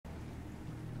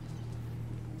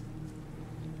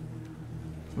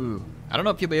Ooh. I don't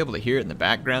know if you'll be able to hear it in the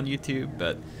background, YouTube,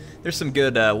 but there's some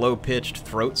good low-pitched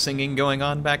throat singing going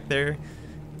on back there.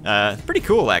 Pretty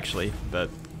cool, actually, but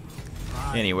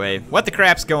anyway, what the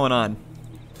crap's going on?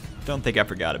 Don't think I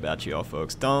forgot about you all,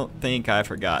 folks. Don't think I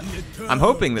forgot. I'm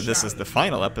hoping that this is the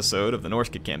final episode of the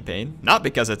Norsca campaign, not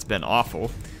because it's been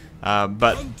awful,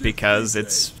 but because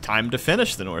it's time to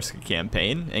finish the Norsca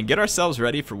campaign and get ourselves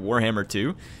ready for Warhammer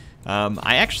 2.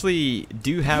 I actually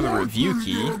do have a review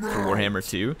key for Warhammer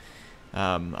 2.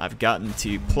 I've gotten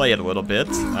to play it a little bit.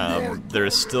 There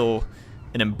is still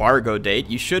an embargo date.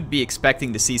 You should be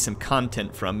expecting to see some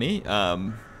content from me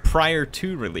prior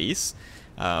to release,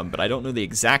 but I don't know the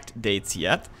exact dates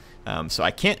yet. So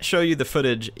I can't show you the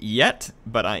footage yet,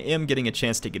 but I am getting a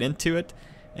chance to get into it,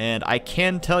 and I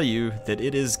can tell you that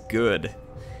it is good.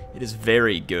 It is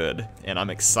very good, and I'm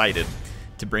excited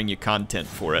to bring you content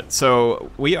for it.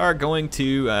 So we are going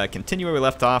to continue where we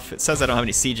left off. It says I don't have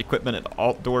any siege equipment at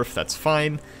Altdorf. That's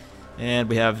fine. And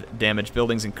we have damaged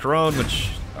buildings in Cologne, which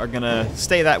are gonna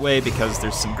stay that way because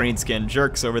there's some greenskin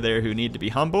jerks over there who need to be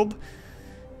humbled.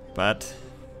 But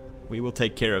we will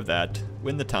take care of that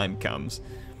when the time comes.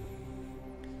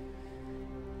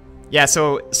 Yeah,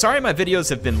 so sorry my videos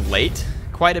have been late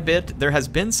quite a bit. There has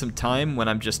been some time when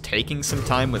I'm just taking some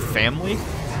time with family,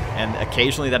 and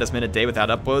occasionally that has been a day without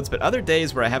uploads, but other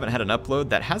days where I haven't had an upload,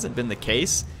 that hasn't been the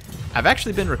case. I've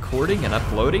actually been recording and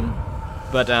uploading,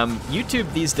 but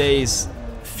YouTube these days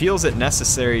feels it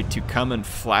necessary to come and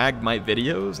flag my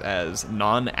videos as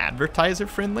non-advertiser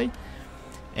friendly,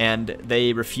 and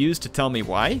they refuse to tell me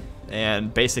why,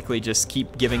 and basically just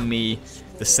keep giving me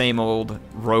the same old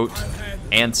rote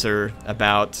answer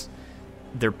about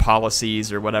their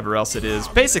policies or whatever else it is.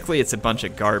 Basically, it's a bunch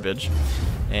of garbage.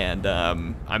 And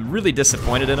I'm really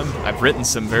disappointed in them. I've written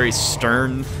some very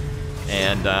stern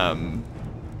and,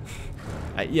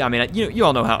 yeah, I mean, you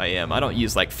all know how I am. I don't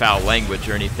use, like, foul language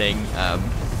or anything,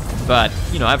 but,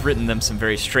 you know, I've written them some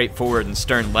very straightforward and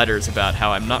stern letters about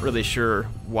how I'm not really sure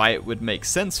why it would make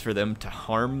sense for them to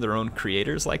harm their own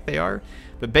creators like they are.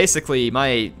 But basically,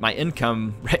 my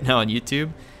income right now on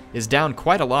YouTube is down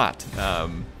quite a lot,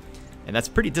 and that's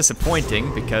pretty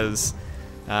disappointing because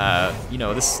you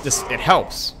know, it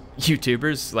helps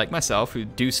YouTubers like myself who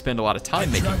do spend a lot of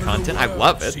time making content. I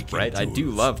love it, right? I do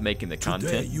love making the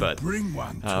content, but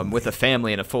with a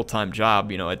family and a full-time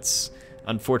job, you know, it's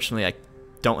unfortunately I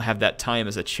don't have that time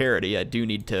as a charity. I do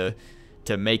need to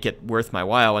make it worth my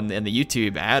while, and the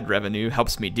YouTube ad revenue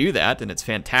helps me do that, and it's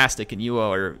fantastic, and you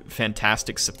all are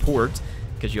fantastic support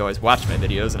because you always watch my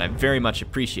videos, and I very much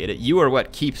appreciate it. You are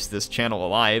what keeps this channel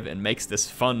alive and makes this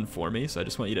fun for me, so I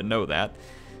just want you to know that.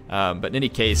 But in any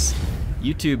case,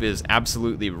 YouTube is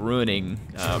absolutely ruining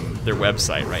their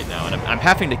website right now, and I'm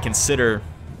having to consider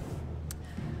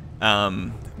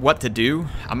what to do.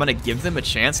 I'm gonna give them a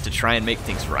chance to try and make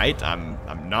things right.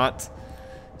 I'm not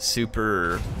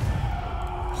super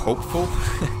hopeful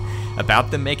about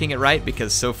them making it right,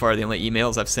 because so far the only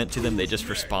emails I've sent to them, they just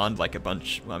respond like a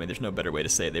bunch, well, I mean, there's no better way to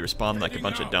say it. They respond like a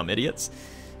bunch of dumb idiots.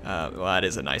 Well, that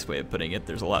is a nice way of putting it.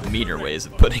 There's a lot meaner ways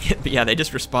of putting it, but yeah, they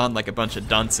just respond like a bunch of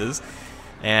dunces,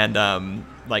 and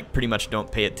like pretty much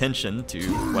don't pay attention to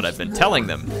what I've been telling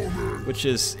them, which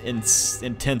is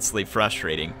intensely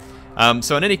frustrating.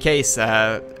 So in any case,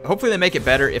 hopefully they make it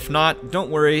better. If not, don't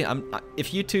worry.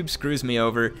 If YouTube screws me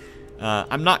over,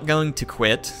 I'm not going to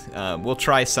quit. We'll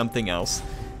try something else.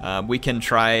 We can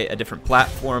try a different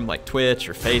platform like Twitch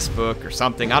or Facebook or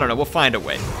something. I don't know. We'll find a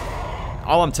way.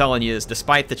 All I'm telling you is,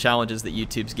 despite the challenges that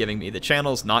YouTube's giving me, the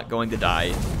channel's not going to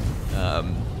die. I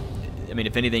mean,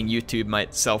 if anything, YouTube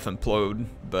might self-implode,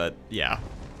 but yeah,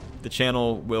 the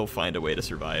channel will find a way to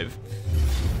survive.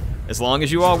 As long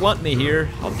as you all want me here,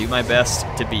 I'll do my best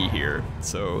to be here.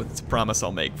 So it's a promise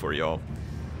I'll make for y'all.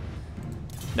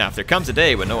 Now, if there comes a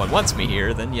day when no one wants me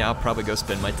here, then yeah, I'll probably go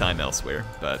spend my time elsewhere.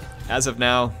 But as of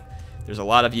now, there's a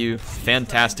lot of you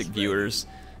fantastic viewers,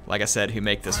 like I said, who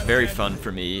make this very fun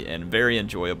for me and very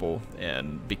enjoyable,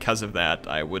 and because of that,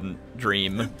 I wouldn't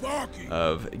dream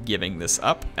of giving this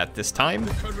up at this time.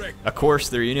 Of course,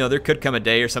 there could come a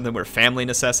day or something where family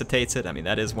necessitates it. I mean,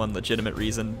 that is one legitimate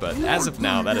reason, but as of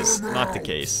now, that is not the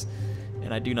case,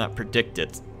 and I do not predict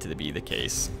it to be the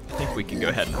case. I think we can go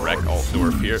ahead and wreck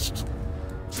Altdorf here.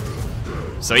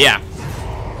 So yeah,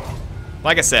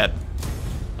 like I said,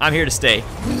 I'm here to stay.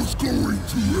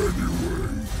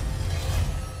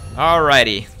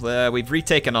 Alrighty, we've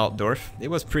retaken Altdorf. It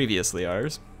was previously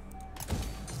ours,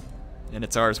 and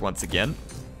it's ours once again.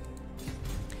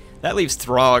 That leaves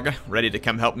Throg ready to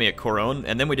come help me at Cologne,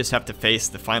 and then we just have to face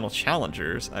the final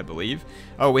challengers, I believe.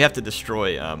 Oh, we have to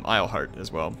destroy Eilhart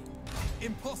as well.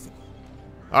 Impossible.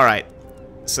 Alright,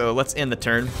 so let's end the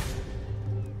turn.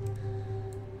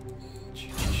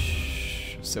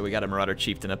 So we got a Marauder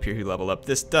Chieftain up here who leveled up.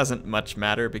 This doesn't much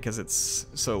matter because it's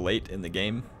so late in the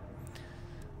game.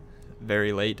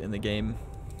 Very late in the game.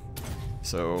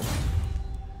 So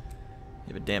you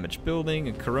have a damaged building,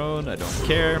 a Couronne, I don't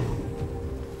care.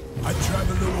 I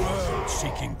travel the world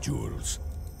seeking jewels.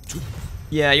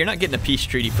 Yeah, you're not getting a peace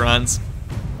treaty, Franz.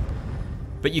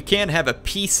 But you can have a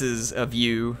pieces of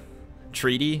you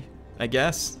treaty, I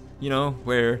guess. You know,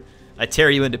 where I tear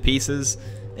you into pieces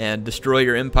and destroy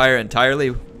your empire entirely.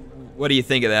 What do you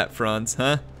think of that, Franz,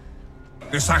 huh?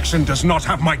 This action does not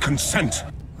have my consent.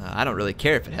 I don't really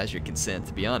care if it has your consent,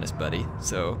 to be honest, buddy.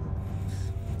 So,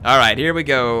 alright, here we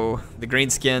go. The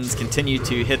Greenskins continue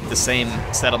to hit the same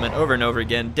settlement over and over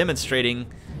again, demonstrating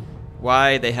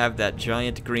why they have that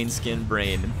giant greenskin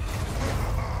brain.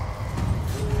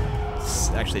 It's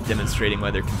actually demonstrating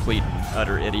why they're complete and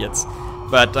utter idiots.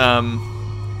 But,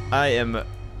 I am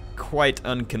quite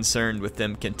unconcerned with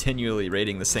them continually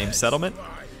raiding the same settlement,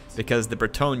 because the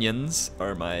Bretonnians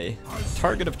are my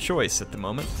target of choice at the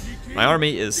moment. My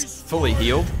army is fully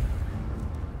healed,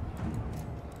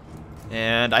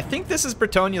 and I think this is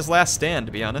Bretonnia's last stand,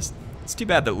 to be honest. It's too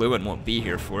bad that Lewin won't be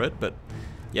here for it, but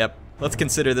yep, let's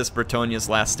consider this Bretonnia's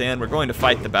last stand. We're going to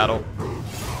fight the battle.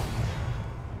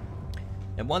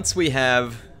 And once we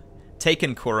have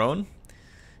taken Couronne,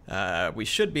 we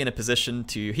should be in a position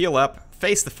to heal up,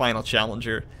 face the final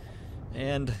challenger,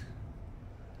 and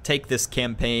take this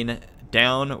campaign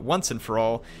down once and for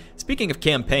all. Speaking of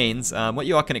campaigns, what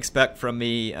you all can expect from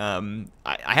me, I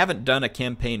haven't done a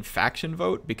campaign faction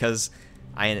vote because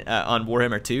on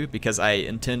Warhammer 2 because I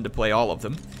intend to play all of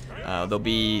them. There'll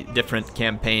be different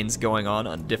campaigns going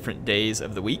on different days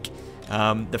of the week.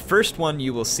 The first one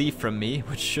you will see from me,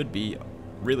 which should be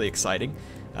really exciting,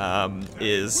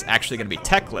 is actually going to be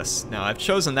techless. Now, I've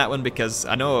chosen that one because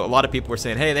I know a lot of people were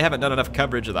saying, hey, they haven't done enough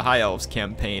coverage of the High Elves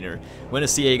campaign, or when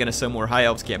is CA going to show more High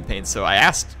Elves campaigns? So I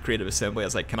asked Creative Assembly, I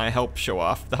was like, can I help show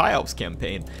off the High Elves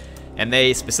campaign? And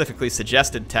they specifically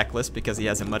suggested techless because he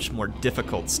has a much more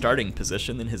difficult starting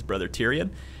position than his brother Tyrion.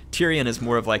 Tyrion is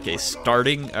more of like a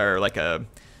starting, or like a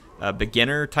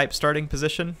beginner type starting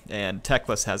position, and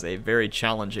techless has a very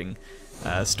challenging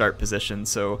start position.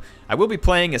 So I will be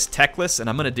playing as techless, and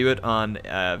I'm going to do it on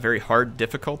very hard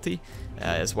difficulty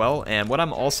as well. And what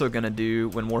I'm also going to do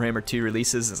when Warhammer 2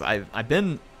 releases is I've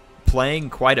been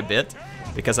playing quite a bit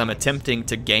because I'm attempting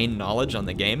to gain knowledge on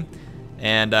the game.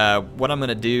 And what I'm going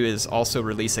to do is also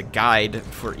release a guide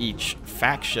for each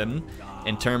faction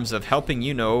in terms of helping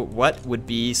you know what would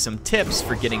be some tips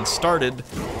for getting started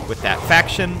with that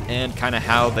faction and kind of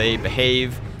how they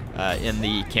behave in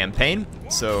the campaign.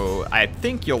 So I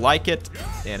think you'll like it,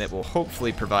 and it will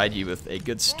hopefully provide you with a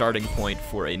good starting point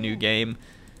for a new game.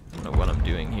 I don't know what I'm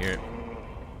doing here.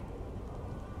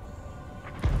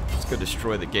 Let's go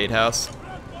destroy the gatehouse.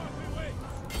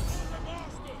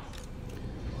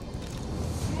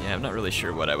 Yeah, I'm not really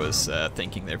sure what I was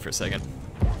thinking there for a second.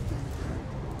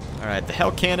 Alright, the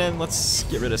Hell Cannon, let's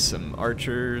get rid of some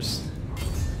archers.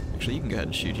 Actually, you can go ahead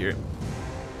and shoot here.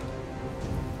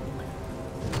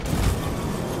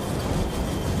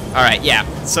 Alright, yeah,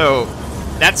 so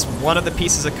that's one of the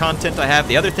pieces of content I have.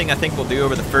 The other thing I think we'll do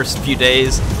over the first few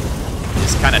days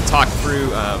is kind of talk through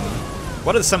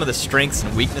what are some of the strengths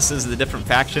and weaknesses of the different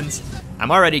factions.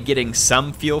 I'm already getting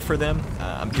some feel for them.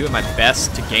 I'm doing my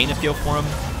best to gain a feel for them.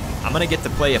 I'm going to get to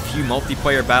play a few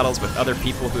multiplayer battles with other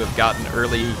people who have gotten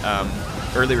early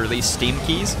release Steam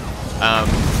keys.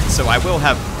 So I will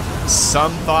have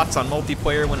some thoughts on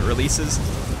multiplayer when it releases.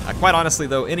 Quite honestly,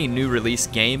 though, any new release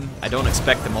game, I don't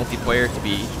expect the multiplayer to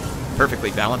be perfectly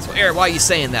balanced. Well, Eric, why are you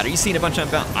saying that? Are you seeing a bunch of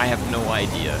unbalanced? I have no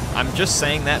idea. I'm just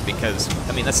saying that because,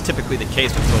 I mean, that's typically the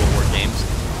case with Total War games.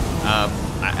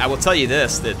 I will tell you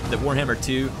this, that Warhammer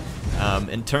 2,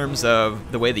 in terms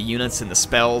of the way the units and the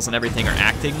spells and everything are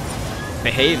acting,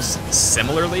 behaves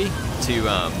similarly to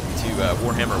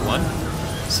Warhammer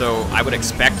 1. So I would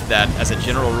expect that as a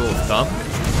general rule of thumb,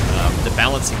 the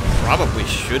balancing probably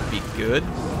should be good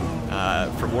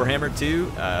for Warhammer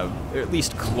 2, or at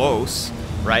least close,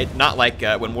 right? Not like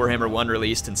when Warhammer 1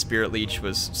 released and Spirit Leech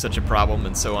was such a problem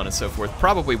and so on and so forth.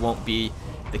 Probably won't be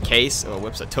the case. Oh,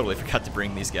 whoops, I totally forgot to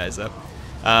bring these guys up.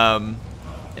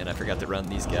 And I forgot to run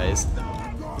these guys.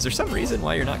 Is there some reason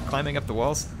why you're not climbing up the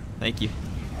walls? Thank you.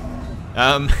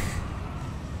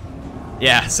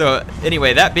 Yeah, so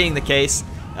anyway, that being the case,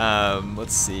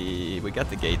 let's see, we got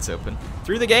the gates open.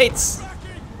 Through the gates!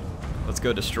 Let's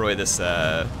go destroy this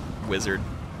wizard.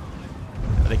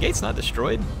 Are the gates not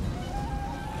destroyed?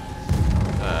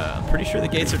 I'm pretty sure the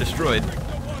gates are destroyed.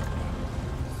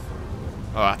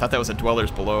 Oh, I thought that was a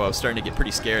dwellers below. I was starting to get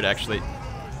pretty scared, actually.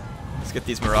 Let's get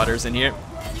these marauders in here.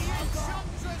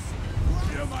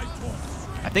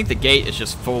 I think the gate is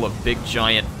just full of big,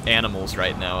 giant animals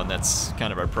right now, and that's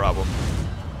kind of our problem.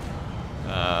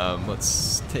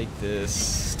 Let's take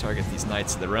this, target these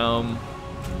Knights of the Realm.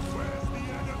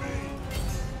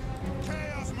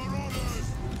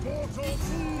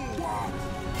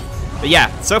 But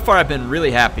yeah, so far I've been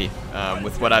really happy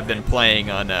with what I've been playing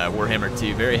on Warhammer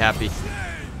 2. Very happy.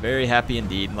 Very happy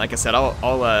indeed. And like I said,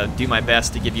 I'll do my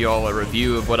best to give you all a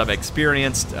review of what I've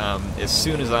experienced as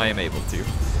soon as I am able to.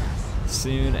 As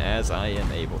soon as I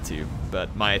am able to.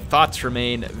 But my thoughts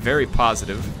remain very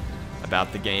positive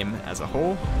about the game as a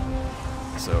whole.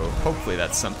 So hopefully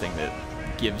that's something that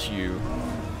gives you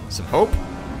some hope.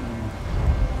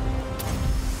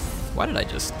 Why did I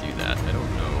just do that? I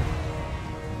don't know.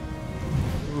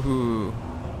 Ooh,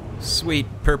 sweet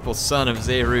purple sun of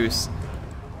Xerus.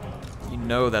 You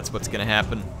know that's what's gonna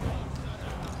happen.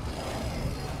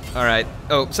 Alright.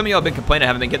 Oh, some of y'all have been complaining I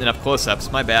haven't been getting enough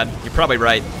close-ups. My bad. You're probably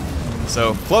right.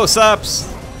 So,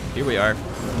 close-ups! Here we are.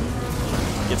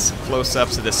 Get some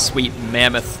close-ups of this sweet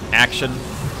mammoth action.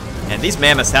 And these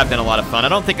mammoths have been a lot of fun. I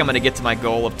don't think I'm gonna get to my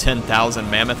goal of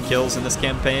 10,000 mammoth kills in this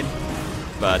campaign,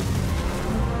 but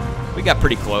we got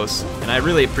pretty close, and I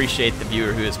really appreciate the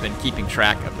viewer who has been keeping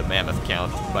track of the mammoth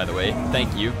count, by the way.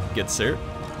 Thank you, good sir.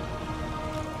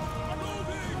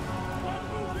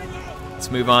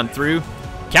 Let's move on through.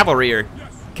 Cavalry are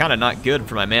kind of not good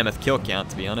for my mammoth kill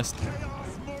count, to be honest.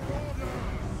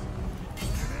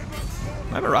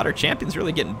 My Marauder Champion's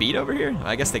really getting beat over here?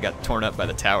 I guess they got torn up by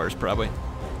the towers, probably.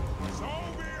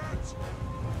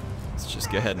 Just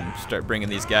go ahead and start bringing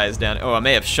these guys down. Oh, I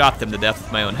may have shot them to death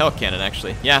with my own hell cannon,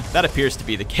 actually. Yeah, that appears to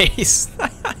be the case. Are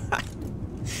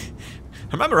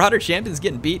my Marauder Champions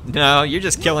getting beat? No, you're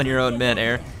just killing your own men,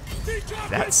 Air.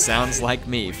 That sounds like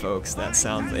me, folks. That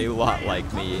sounds a lot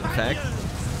like me, in fact.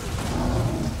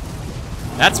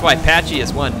 That's why Patchy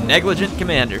is one negligent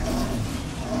commander.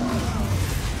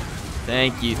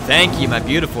 Thank you, my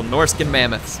beautiful Norscan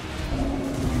mammoths.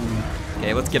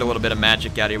 Okay, let's get a little bit of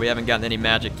magic out here. We haven't gotten any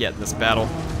magic yet in this battle.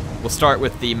 We'll start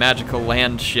with the magical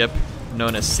land ship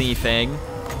known as Sea Fang.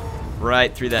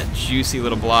 Right through that juicy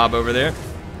little blob over there.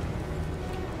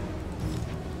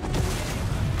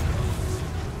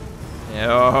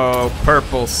 Oh,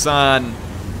 purple sun.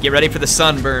 Get ready for the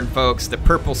sunburn, folks. The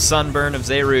purple sunburn of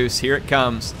Xerus. Here it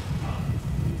comes.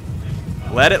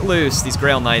 Let it loose. These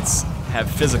Grail Knights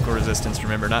have physical resistance,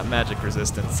 remember, not magic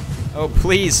resistance. Oh,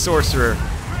 please, sorcerer.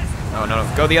 Oh, no,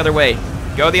 go the other way.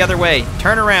 Go the other way.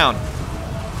 Turn around.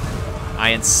 I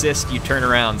insist you turn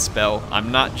around, spell.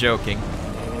 I'm not joking.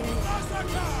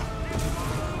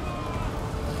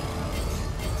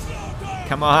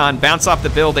 Come on, bounce off the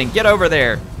building. Get over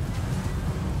there.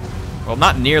 Well,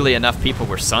 not nearly enough people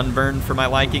were sunburned for my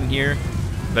liking here,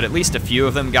 but at least a few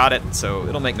of them got it, so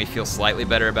it'll make me feel slightly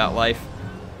better about life.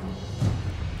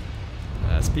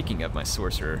 Speaking of my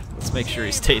sorcerer, let's make sure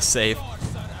he stays safe.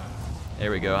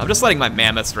 There we go. I'm just letting my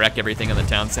mammoths wreck everything in the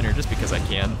town center just because I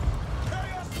can.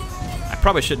 I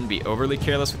probably shouldn't be overly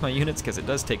careless with my units because it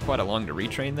does take quite a long to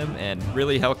retrain them, and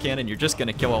really, Hell Cannon, you're just going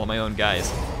to kill all of my own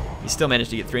guys. You still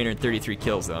managed to get 333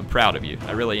 kills, though. I'm proud of you.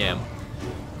 I really am.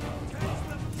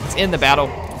 Let's end the battle.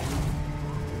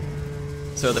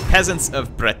 So the peasants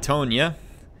of Bretonia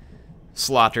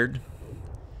slaughtered.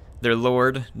 Their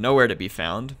lord nowhere to be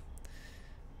found.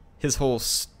 His whole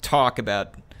talk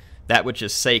about that which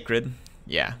is sacred.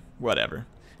 Yeah, whatever.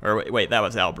 Or wait, that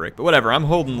was Albric. But whatever, I'm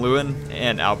holding Lewin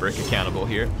and Albric accountable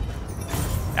here.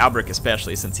 Albric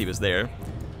especially, since he was there.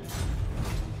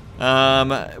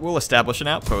 We'll establish an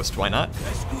outpost, why not? I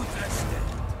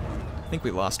think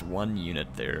we lost one unit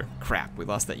there. Crap, we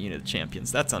lost that unit of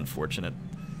champions. That's unfortunate.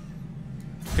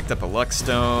 Picked up a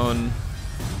Luckstone.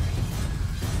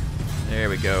 There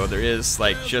we go. There is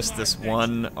like just this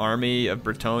one army of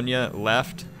Bretonia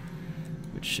left,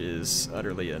 which is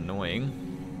utterly annoying.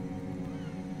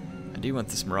 I do want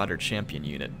this Marauder Champion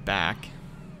unit back.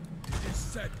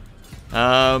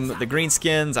 The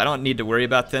Greenskins, I don't need to worry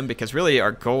about them because really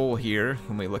our goal here,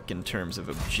 when we look in terms of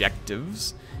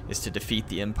objectives, is to defeat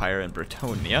the Empire in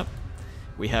Bretonia.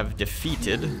 We have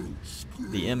defeated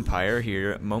the Empire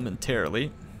here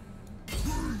momentarily.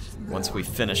 Once we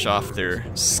finish off their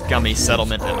scummy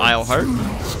settlement at Isleheart.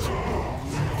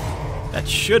 That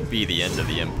should be the end of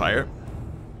the Empire.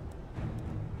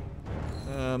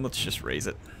 Let's just raise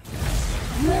it.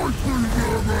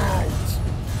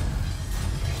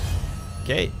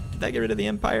 Okay, did that get rid of the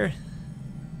Empire?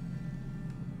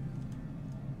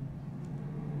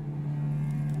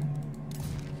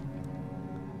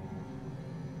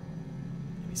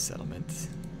 Maybe settlement.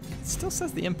 It still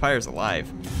says the Empire's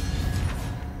alive.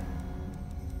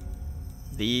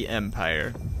 The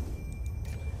Empire.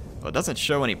 Well, it doesn't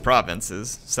show any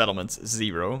provinces. Settlements,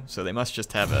 0. So they must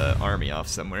just have an army off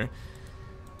somewhere.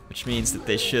 Which means that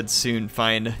they should soon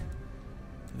find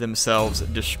themselves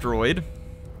destroyed.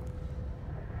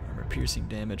 Armor piercing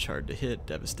damage, hard to hit,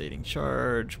 devastating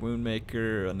charge,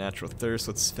 woundmaker, unnatural thirst.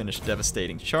 Let's finish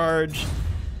devastating charge.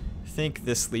 I think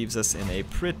this leaves us in a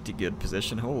pretty good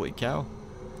position. Holy cow.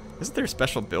 Isn't there a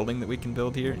special building that we can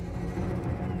build here?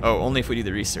 Oh, only if we do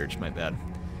the research, my bad.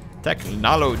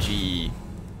 Technology.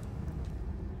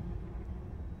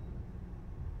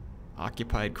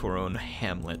 Occupied Coron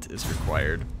Hamlet is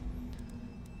required.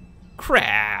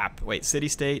 Crap! Wait,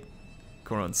 city-state?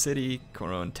 Coron City,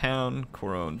 Coron Town,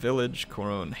 Coron Village,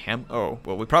 Coron Oh,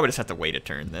 well, we probably just have to wait a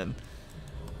turn then.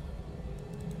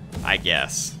 I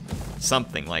guess.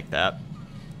 Something like that.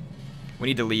 We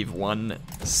need to leave one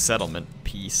settlement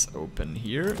piece open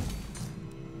here.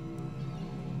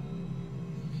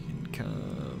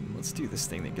 Income. Let's do this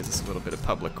thing that gives us a little bit of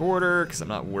public order, because I'm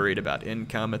not worried about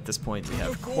income at this point. We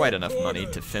have quite enough money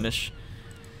to finish.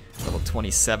 Level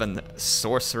 27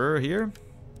 sorcerer here.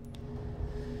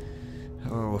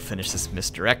 Oh, we'll finish this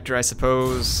misdirector, I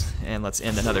suppose. And let's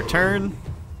end another turn.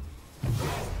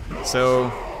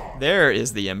 So, there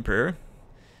is the Emperor.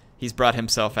 He's brought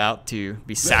himself out to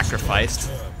be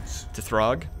sacrificed to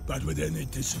Throg. But with any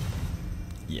discipline.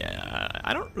 Yeah,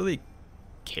 I don't really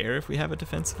care if we have a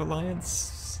defensive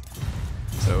alliance.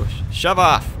 So, shove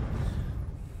off!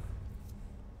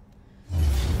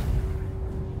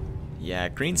 Yeah,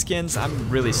 Greenskins, I'm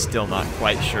really still not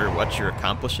quite sure what you're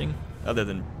accomplishing, other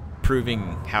than proving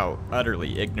how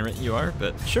utterly ignorant you are,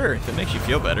 but sure, if it makes you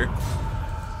feel better.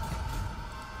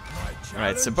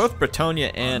 Alright, so both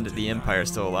Bretonnia and the Empire are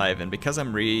still alive, and because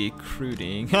I'm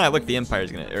recruiting... look, the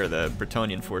Empire's gonna... or the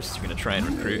Bretonnian forces are gonna try and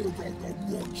recruit.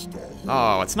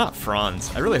 Oh, it's not Franz.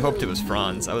 I really hoped it was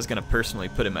Franz. I was gonna personally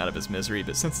put him out of his misery,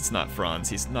 but since it's not Franz,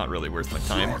 he's not really worth my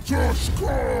time.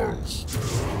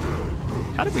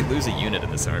 How did we lose a unit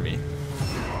in this army?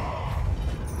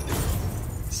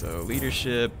 So,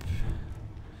 leadership...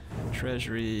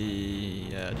 treasury...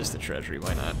 yeah, just the treasury,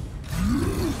 why not?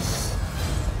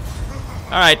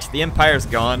 Alright, the Empire's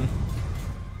gone.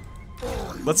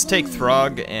 Let's take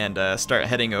Throg and start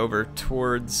heading over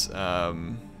towards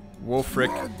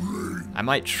Wulfrik. I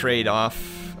might trade off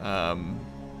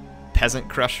Peasant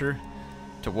Crusher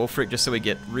to Wulfrik just so we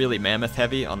get really mammoth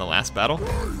heavy on the last battle.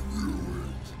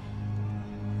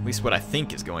 At least what I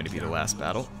think is going to be the last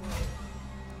battle.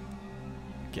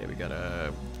 Okay, we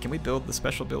gotta... can we build the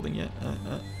special building yet?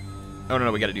 Oh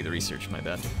no, we gotta do the research, my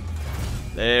bad.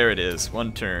 There it is,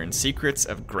 one turn. Secrets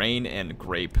of Grain and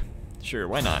Grape. Sure,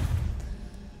 why not?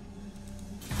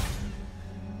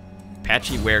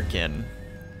 Patchy Werekin.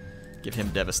 Give him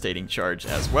devastating charge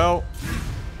as well.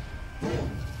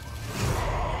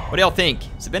 What do y'all think?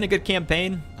 Has it been a good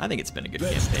campaign? I think it's been a good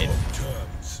campaign.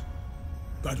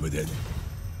 But with it.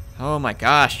 Oh my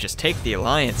gosh, just take the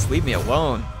Alliance. Leave me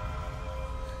alone.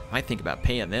 I might think about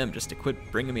paying them just to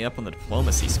quit bringing me up on the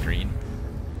diplomacy screen.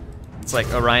 It's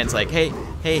like Orion's like, hey,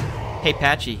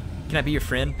 Patchy, can I be your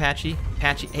friend, Patchy?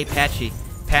 Patchy, hey,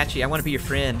 Patchy, I want to be your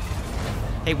friend.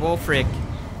 Hey, Wulfrik,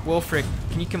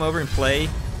 can you come over and play?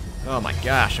 Oh my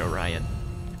gosh, Orion.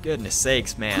 Goodness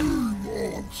sakes, man.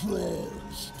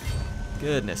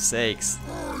 Goodness sakes.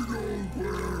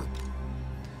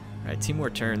 Alright, 2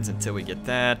 more turns until we get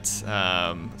that.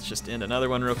 Let's just end another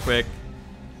one real quick.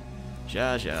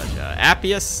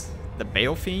 Appius, the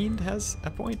Bale Fiend, has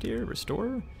a point here.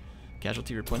 Restore?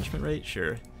 Casualty replenishment rate?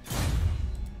 Sure.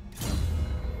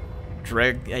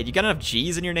 Hey, you got enough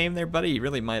G's in your name there, buddy? You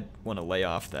really might want to lay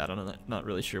off that. I'm not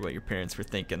really sure what your parents were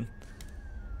thinking.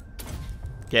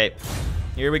 Okay,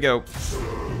 here we go.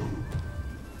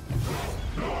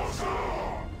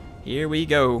 Here we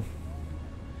go.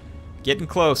 Getting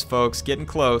close, folks, getting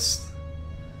close.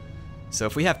 So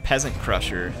if we have Peasant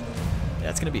Crusher,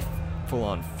 that's going to be full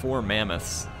on 4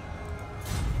 mammoths.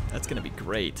 That's going to be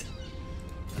great.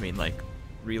 I mean, like,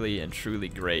 really and truly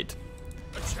great.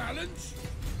 A challenge?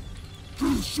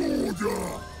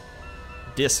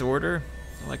 Disorder?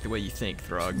 I like the way you think,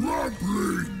 Throg.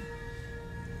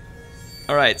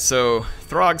 Alright, so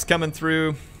Throg's coming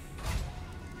through.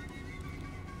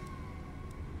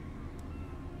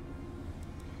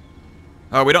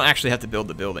 Oh, we don't actually have to build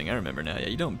the building. I remember now. Yeah,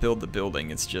 you don't build the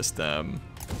building. It's just, I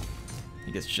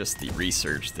think it's just the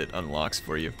research that unlocks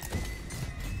for you.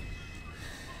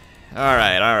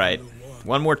 Alright.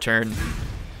 One more turn.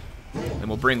 And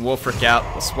we'll bring Wulfrik out.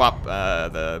 We'll swap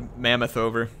the mammoth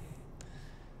over.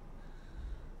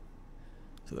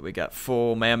 So that we got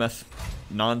full mammoth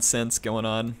nonsense going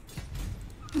on.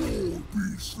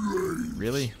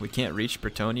 Really? We can't reach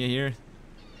Bretonia here?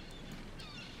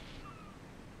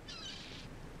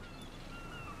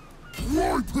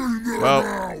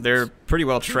 Well, they're pretty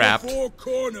well trapped. I'm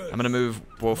gonna move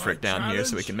Wulfrik down here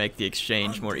so we can make the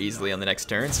exchange more easily on the next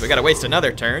turn. So we gotta waste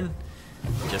another turn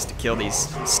just to kill these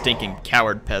stinking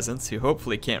coward peasants who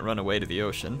hopefully can't run away to the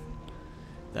ocean.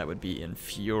 That would be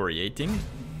infuriating.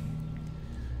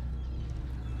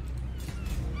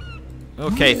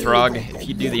 Okay, Throg, if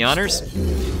you do the honors.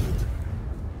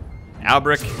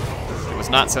 Albric, it was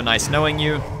not so nice knowing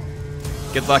you.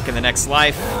 Good luck in the next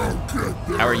life.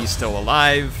 How are you still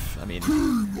alive? I mean,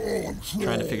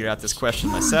 trying to figure out this question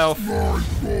myself.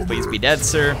 Please be dead,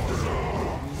 sir.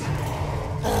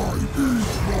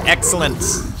 Excellent.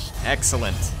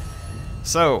 Excellent.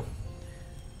 So,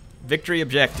 victory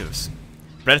objectives.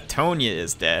 Bretonia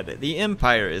is dead. The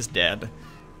Empire is dead.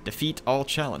 Defeat all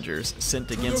challengers sent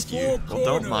against you. Well,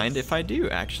 don't mind if I do,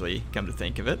 actually, come to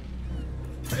think of it.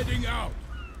 Heading out.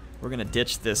 We're going to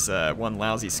ditch this one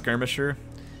lousy skirmisher,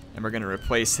 and we're going to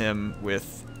replace him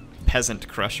with Peasant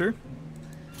Crusher.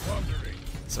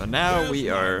 So now we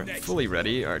are fully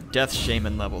ready. Our Death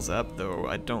Shaman levels up, though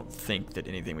I don't think that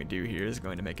anything we do here is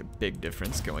going to make a big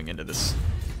difference going into this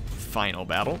final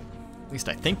battle. At least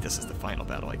I think this is the final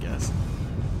battle, I guess.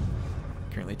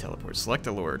 Currently teleport. Select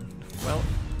a lord. Well,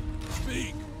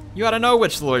 you ought to know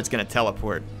which lord's going to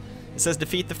teleport. It says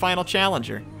defeat the final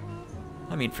challenger.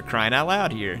 I mean, for crying out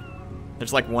loud here.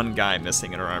 There's like one guy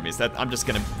missing in our armies. That's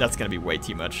gonna be way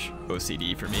too much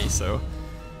OCD for me, so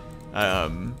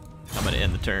I'm gonna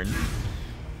end the turn.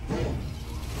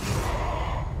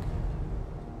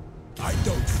 I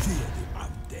don't fear the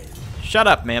undead. Shut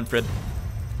up, Manfred.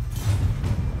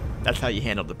 That's how you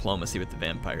handle diplomacy with the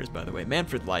vampires, by the way.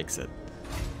 Manfred likes it.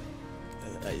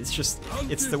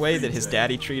 It's the way that his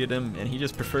daddy treated him, and he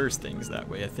just prefers things that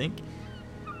way, I think.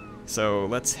 So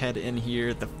let's head in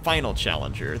here. The final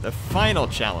challenger. The final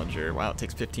challenger. Wow, it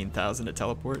takes 15,000 to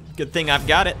teleport. Good thing I've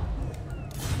got it.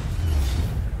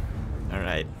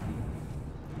 Alright.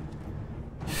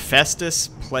 Festus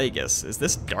Plagueis. Is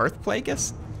this Darth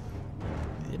Plagueis?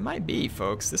 It might be,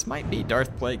 folks. This might be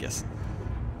Darth Plagueis.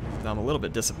 I'm a little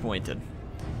bit disappointed.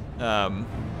 Let's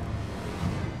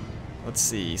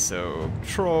see. So,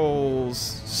 Trolls,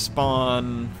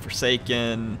 Spawn,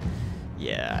 Forsaken.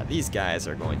 Yeah, these guys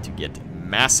are going to get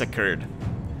massacred.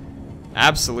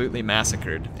 Absolutely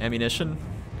massacred. Ammunition?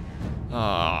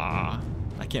 Ah,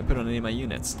 I can't put on any of my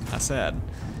units. How sad.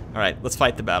 Alright, let's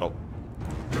fight the battle.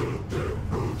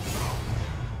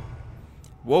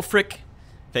 Wulfrik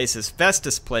faces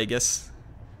Festus Plagueis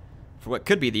for what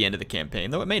could be the end of the campaign,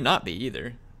 though it may not be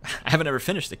either. I haven't ever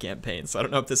finished the campaign, so I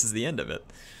don't know if this is the end of it.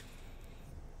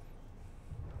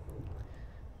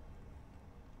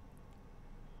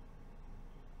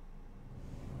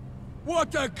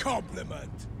 What a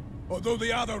compliment! Although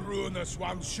the other ruinous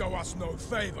ones show us no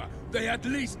favor, they at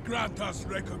least grant us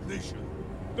recognition.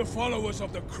 The followers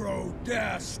of the Crow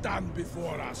dare stand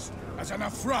before us as an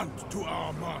affront to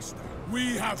our master.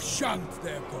 We have shunned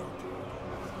their god,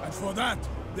 and for that,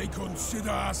 they consider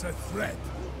us a threat.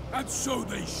 And so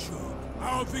they should.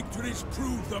 Our victories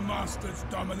prove the master's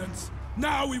dominance.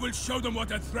 Now we will show them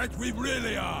what a threat we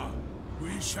really are.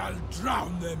 We shall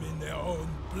drown them in their own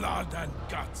blood and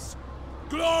guts.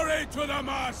 Glory to the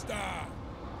master!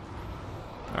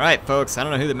 Alright, folks, I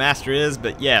don't know who the master is,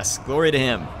 but yes, glory to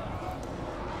him.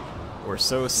 Or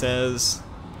so says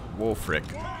Wulfrik.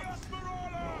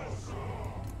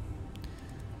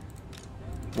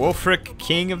 Wulfrik,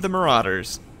 king of the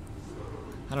Marauders.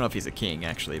 I don't know if he's a king,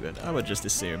 actually, but I would just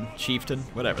assume. Chieftain,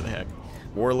 whatever the heck.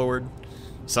 Warlord,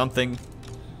 something.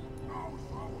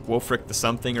 Wulfrik the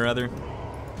something or other.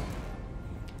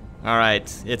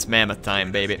 Alright, it's mammoth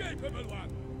time, baby.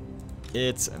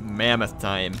 It's mammoth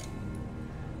time.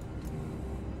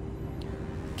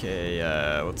 Okay,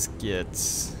 let's get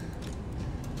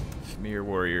Familiar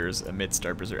Warriors amidst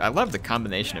our Berserkers. I love the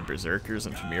combination of Berserkers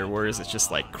and Familiar Warriors. It's just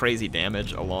like crazy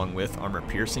damage along with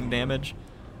armor-piercing damage.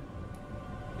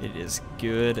 It is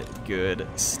good, good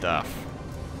stuff.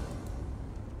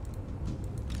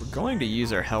 We're going to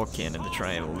use our Hell Cannon to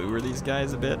try and lure these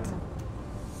guys a bit.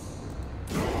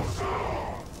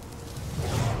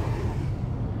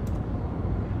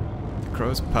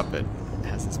 Crow's Puppet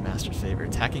has his master's favor.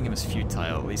 Attacking him is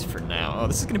futile, at least for now. Oh,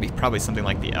 this is going to be probably something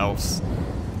like the Elves,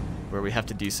 where we have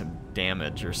to do some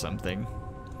damage or something.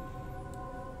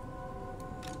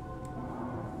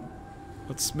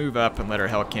 Let's move up and let our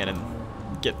Hell Cannon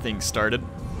get things started.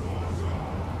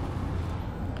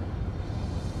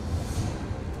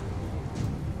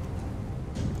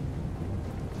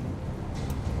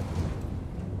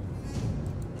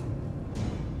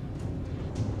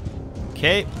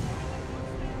 Okay.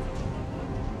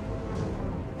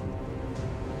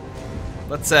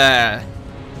 Let's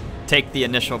take the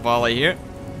initial volley here.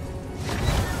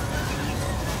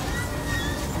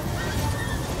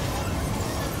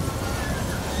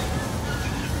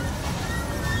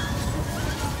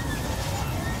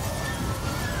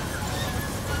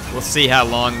 We'll see how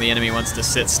long the enemy wants to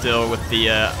sit still with the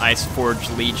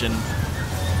Iceforged Legion.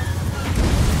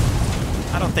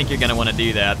 I don't think you're going to want to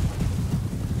do that.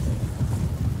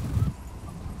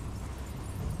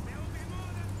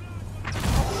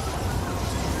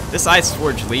 This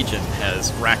Iceforged Legion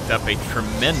has racked up a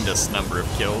tremendous number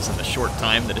of kills in the short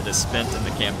time that it has spent in the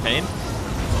campaign.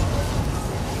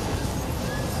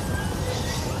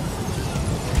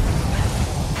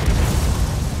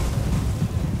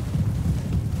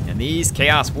 And these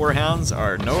Chaos Warhounds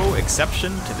are no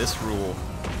exception to this rule.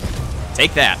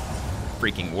 Take that,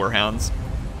 freaking Warhounds.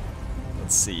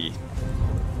 Let's see.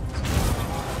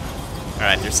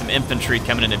 Alright, there's some infantry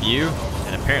coming into view,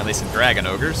 and apparently some Dragon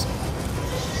Ogres.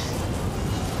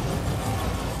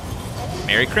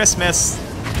 Merry Christmas!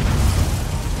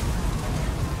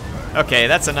 Okay,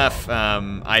 that's enough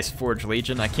Iceforged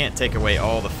Legion. I can't take away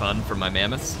all the fun from my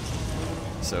mammoths.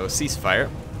 So, ceasefire.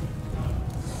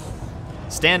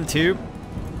 Stand to.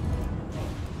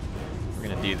 We're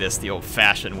gonna do this the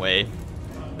old-fashioned way.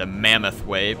 The mammoth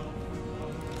way.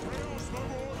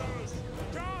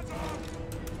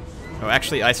 Oh,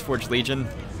 actually, Iceforged Legion,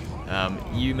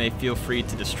 you may feel free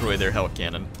to destroy their Hell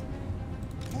Cannon.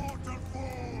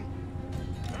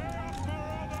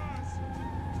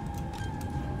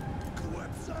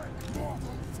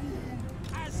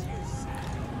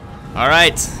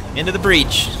 Alright, into the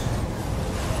breach.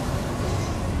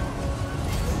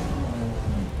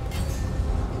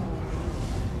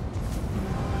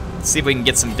 Let's see if we can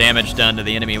get some damage done to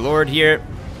the enemy lord here.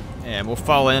 And we'll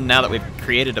fall in, now that we've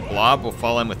created a blob, we'll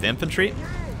fall in with the infantry.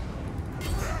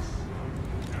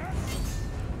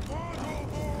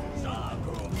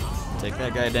 Take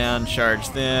that guy down, charge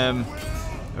them.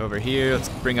 Over here, let's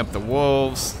bring up the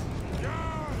wolves.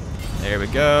 There we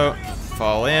go.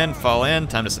 Fall in,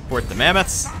 time to support the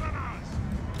mammoths.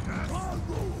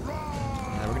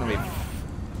 We're gonna leave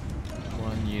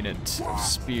one unit of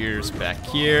spears back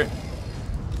here.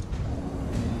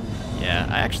 Yeah,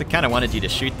 I actually kind of wanted you to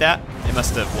shoot that. They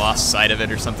must have lost sight of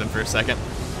it or something for a second.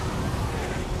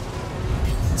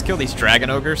 Let's kill these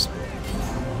Dragon Ogres.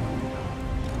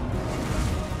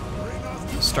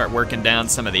 Start working down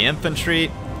some of the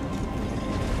infantry.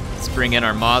 Let's bring in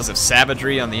our Maws of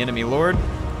Savagery on the enemy lord.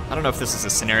 I don't know if this is a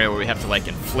scenario where we have to like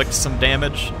inflict some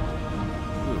damage.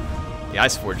 Ooh, the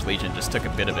Iceforged Legion just took a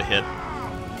bit of a hit.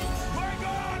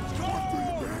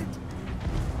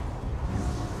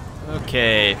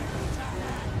 Okay.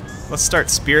 Let's start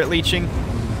Spirit Leeching.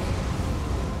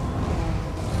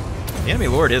 The enemy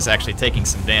lord is actually taking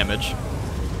some damage.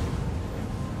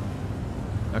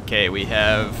 Okay, we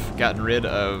have gotten rid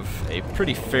of a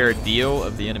pretty fair deal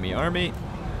of the enemy army.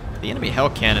 The enemy Hell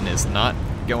Cannon is not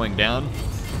going down,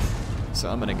 so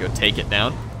I'm gonna go take it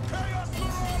down.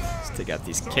 Let's take out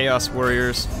these Chaos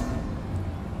Warriors.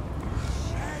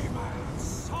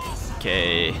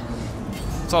 Okay,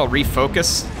 let's all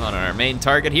refocus on our main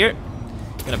target here.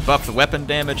 Gonna buff the weapon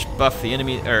damage, buff the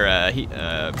enemy or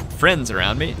friends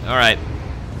around me. All right.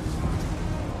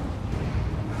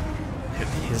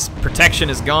 His protection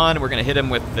is gone. We're gonna hit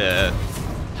him with the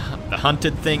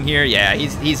hunted thing here. Yeah,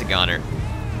 he's a goner.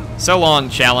 So long,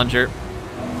 Challenger.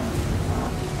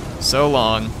 So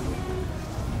long.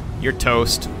 You're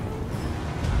toast.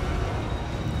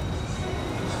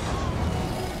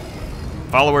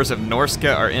 Followers of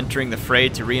Norsca are entering the fray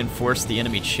to reinforce the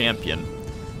enemy champion.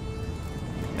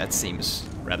 That seems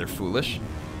rather foolish.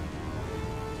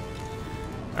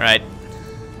 Alright.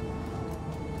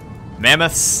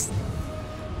 Mammoths.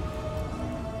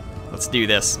 Let's do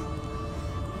this.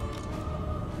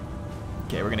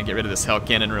 Okay, we're gonna get rid of this Hell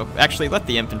Cannon real... Actually, let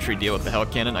the infantry deal with the Hell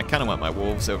Cannon. I kinda want my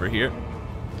wolves over here.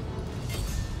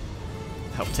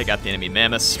 Help take out the enemy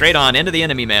mammoths. Straight on, into the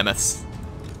enemy mammoths.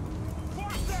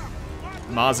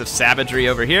 Maws of Savagery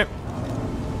over here.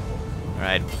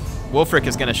 Alright, Wulfrik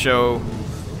is gonna show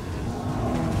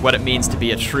what it means to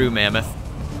be a true mammoth.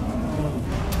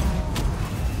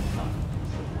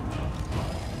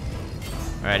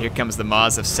 Alright, here comes the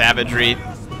Maws of Savagery.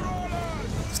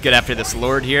 Let's get after this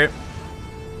lord here.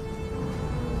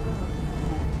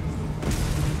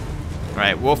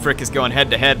 Alright, Wulfrik is going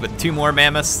head to head with 2 more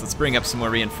mammoths. Let's bring up some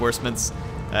more reinforcements.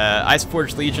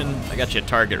 Iceforged Legion, I got you a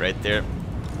target right there.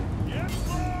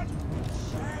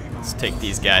 Let's take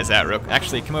these guys out real quick.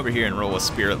 Actually, come over here and roll a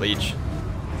Spirit Leech.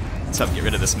 Let's help get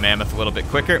rid of this mammoth a little bit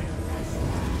quicker.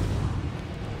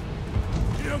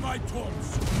 my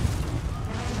taunts.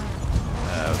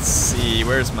 Let's see,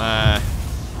 where's my...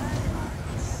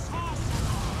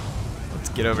 Let's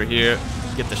get over here.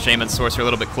 Get the Shaman Sorcerer a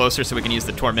little bit closer so we can use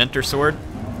the Tormentor Sword.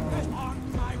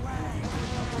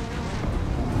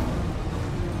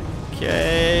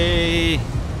 Okay.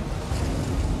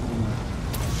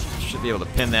 Should be able to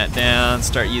pin that down,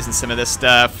 start using some of this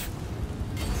stuff.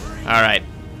 Alright.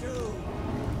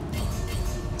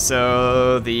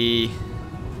 So the...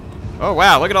 Oh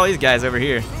wow, look at all these guys over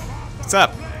here. What's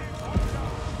up?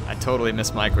 I totally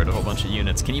mismicroed a whole bunch of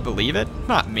units. Can you believe it?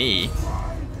 Not me.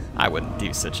 I wouldn't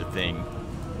do such a thing.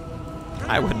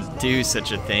 I wouldn't do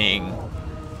such a thing.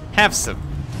 Have some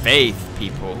faith,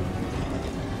 people.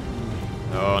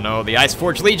 Oh no, the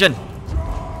Iceforge Legion!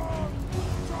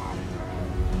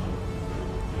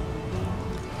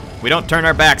 We don't turn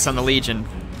our backs on the Legion.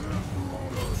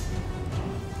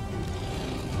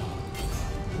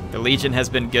 The Legion has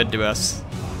been good to us.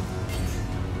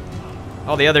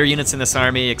 All the other units in this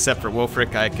army, except for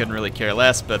Wulfrik, I couldn't really care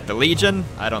less, but the Legion,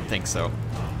 I don't think so.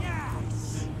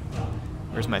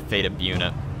 Where's my Fated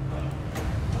unit?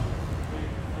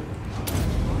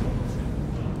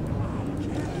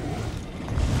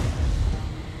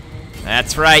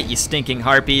 That's right, you stinking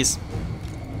harpies.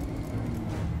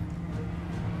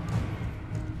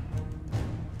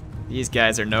 These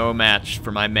guys are no match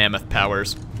for my mammoth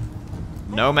powers.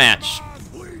 No match.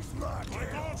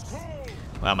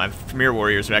 Wow, my Khmer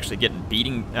warriors are actually getting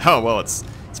beating. Oh, well, it's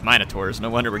Minotaurs. No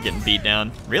wonder we're getting beat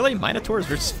down. Really? Minotaurs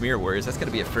versus Khmer warriors? That's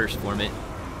gonna be a first for me.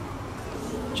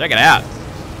 Check it out.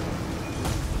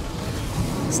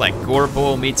 It's like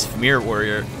Gorbul meets Khmer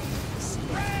warrior.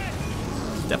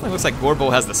 Definitely looks like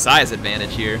Gorbul has the size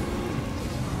advantage here.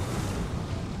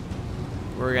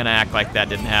 We're gonna act like that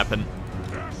didn't happen.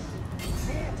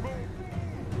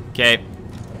 Okay.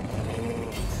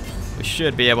 We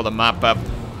should be able to mop up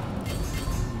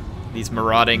these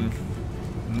marauding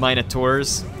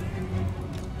Minotaurs.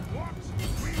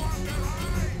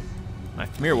 My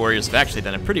Khmer warriors have actually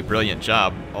done a pretty brilliant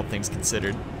job, all things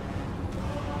considered.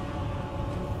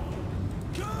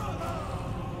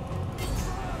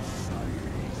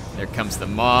 There comes the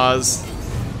Maws.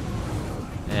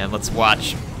 And let's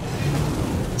watch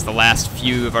as the last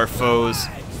few of our foes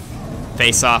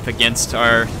face off against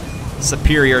our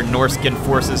superior Norscan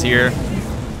forces here.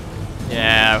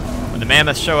 Yeah, when the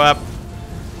mammoths show up,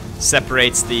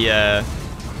 separates the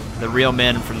real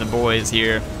men from the boys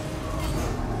here.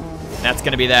 That's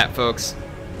gonna be that, folks.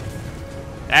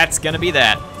 That's gonna be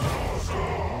that.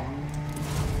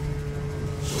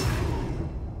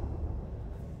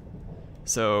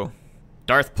 So,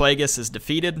 Darth Plagueis is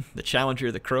defeated, the challenger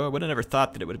of the Crow. I would have never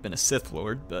thought that it would have been a Sith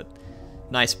Lord, but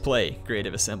nice play,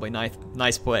 Creative Assembly.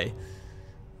 Nice play.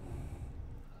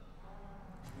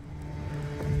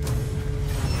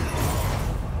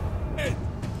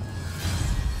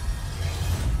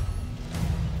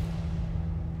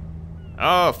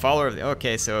 Oh, follower of the...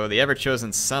 Okay, so the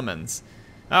Ever-Chosen summons.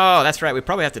 Oh, that's right. We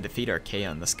probably have to defeat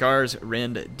Archaon. The scars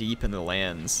rend deep in the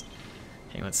lands.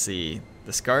 Okay, let's see.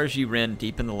 The scars you rend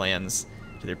deep in the lands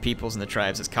to their peoples and the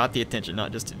tribes has caught the attention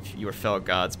not just of your fellow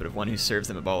gods, but of one who serves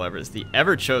them above all others. The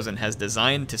Ever-Chosen has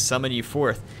designed to summon you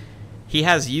forth. He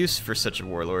has use for such a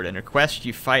warlord and requests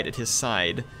you fight at his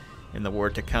side in the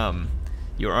war to come.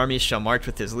 Your armies shall march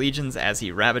with his legions as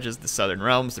he ravages the southern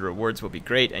realms. The rewards will be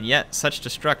great, and yet such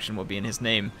destruction will be in his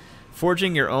name.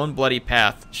 Forging your own bloody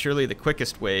path, surely the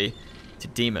quickest way to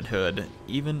demonhood.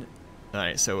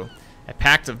 Alright, so a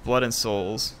pact of blood and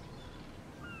souls.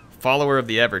 Follower of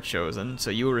the Ever-Chosen. So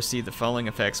you will receive the following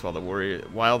effects while the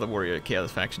warrior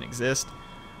Chaos faction exists.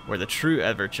 Or the true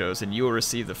Ever-Chosen, you will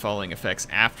receive the following effects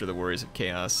after the Warriors of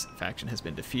Chaos faction has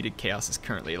been defeated. Chaos is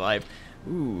currently alive.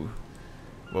 Ooh.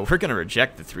 Well, we're gonna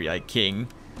reject the Three-Eyed King.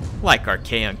 Like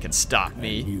Archaon can stop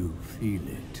me. And you feel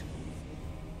it.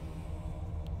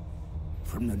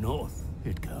 From the north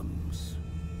it comes.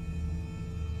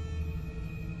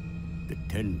 The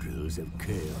tendrils of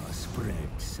chaos spread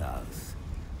south,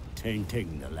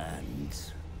 tainting the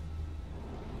lands.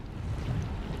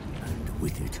 And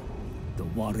with it, the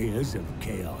warriors of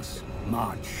chaos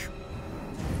march.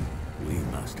 We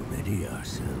must ready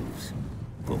ourselves,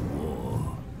 for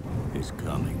war is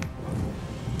coming.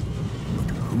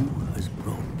 But who has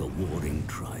brought the warring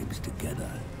tribes together?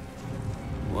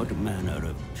 What manner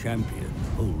of champion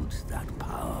holds that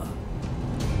power?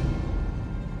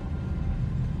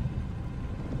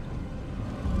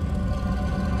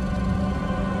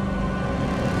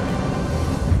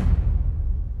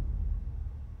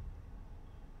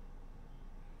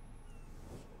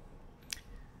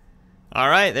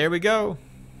 Alright, there we go.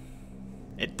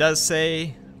 It does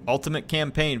say Ultimate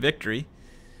Campaign Victory.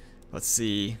 Let's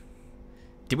see.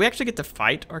 Did we actually get to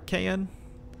fight Archaon?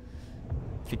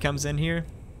 If he comes in here?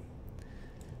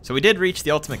 So we did reach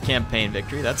the ultimate campaign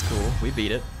victory. That's cool. We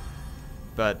beat it.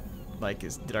 But, like,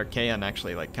 did Archaon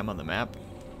actually, like, come on the map?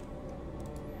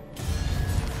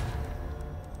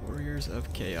 Warriors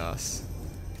of Chaos.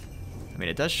 I mean,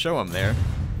 it does show him there.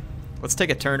 Let's take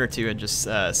a turn or two and just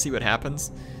see what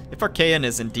happens. If Archaon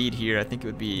is indeed here, I think it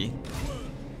would be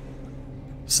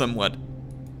somewhat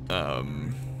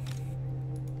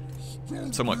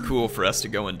cool for us to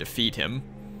go and defeat him.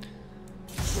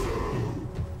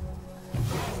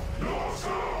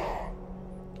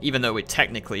 Even though we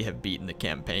technically have beaten the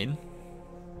campaign.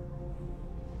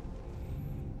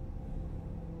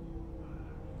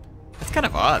 It's kind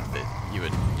of odd that you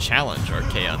would challenge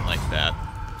Archaon like that,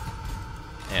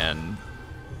 and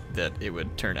that it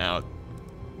would turn out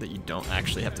that you don't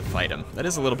actually have to fight him. That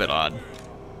is a little bit odd.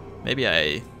 Maybe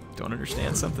I don't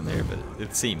understand something there, but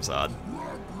it seems odd.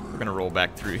 We're gonna roll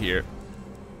back through here.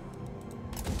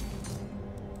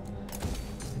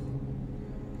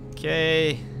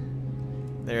 Okay,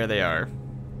 there they are.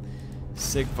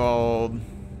 Sigvald,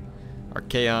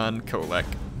 Archaon, Kolek.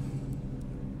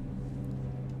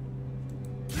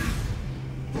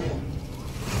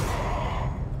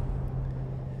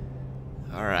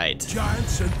 Alright.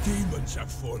 Giants and demons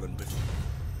have fallen before.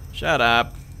 Shut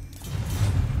up.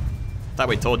 Thought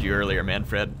we told you earlier,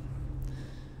 Manfred.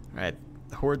 Alright,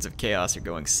 the hordes of chaos are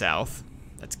going south.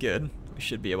 That's good. We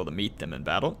should be able to meet them in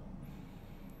battle.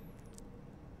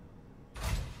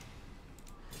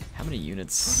 How many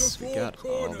units? We got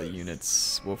all the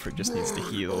units. Wulfrik just needs to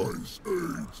heal.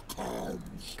 What can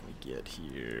we get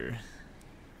here?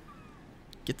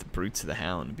 Get the Brutes of the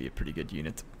Hound would be a pretty good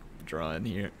unit to draw in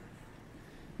here.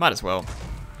 Might as well.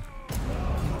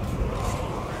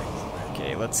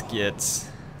 Okay, let's get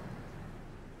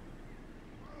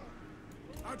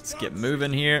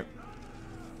moving here.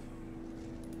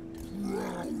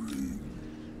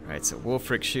 Alright, so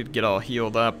Wulfrik should get all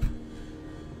healed up.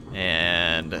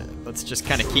 And let's just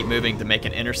kind of keep moving to make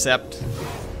an intercept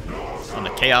on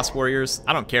the Chaos Warriors.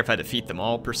 I don't care if I defeat them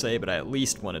all per se, but I at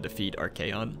least want to defeat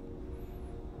Archaon.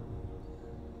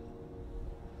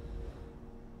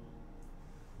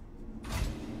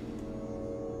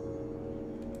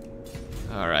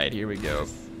 Alright, here we go.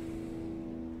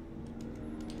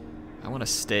 I want to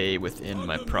stay within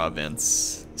my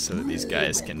province so that these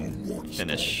guys can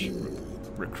finish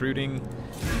recruiting.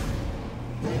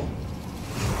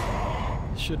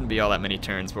 Shouldn't be all that many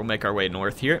turns. We'll make our way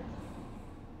north here.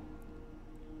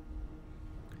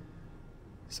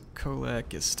 So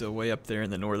Kolek is still way up there in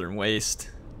the northern waste.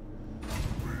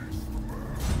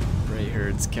 Bray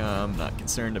herds come. Not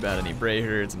concerned about any Bray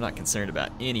herds. I'm not concerned about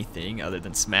anything other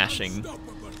than smashing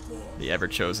the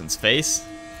Ever-Chosen's face.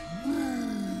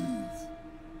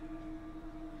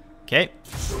 Okay.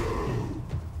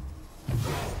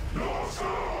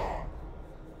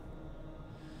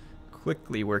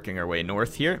 Quickly working our way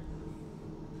north here.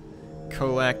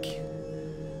 Kolek.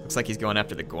 Looks like he's going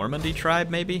after the Gormandy tribe,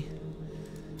 maybe?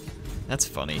 That's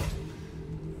funny.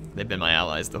 They've been my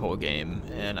allies the whole game,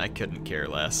 and I couldn't care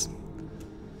less.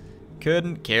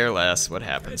 Couldn't care less what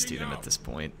happens to them at this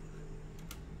point.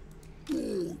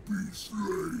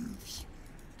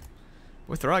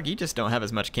 With Throg, you just don't have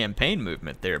as much campaign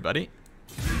movement there, buddy.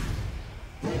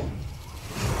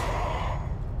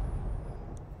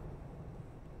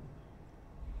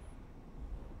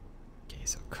 Okay,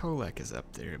 so Kolek is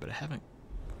up there, but I haven't...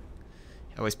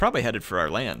 Oh, he's probably headed for our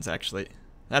lands, actually.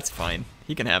 That's fine.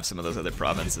 He can have some of those other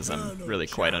provinces. I'm really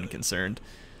quite unconcerned.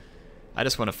 I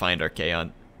just want to find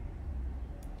Archaon.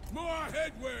 More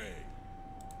headway!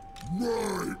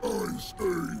 My ice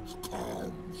age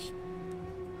comes.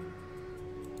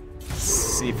 Let's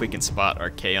see if we can spot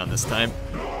Archaon this time.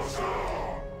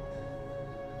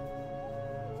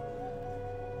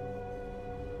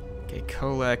 Okay,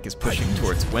 Kolek is pushing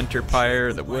towards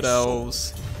Winterpire, the Wood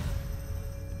Elves.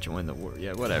 Join the war.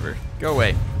 Yeah, whatever. Go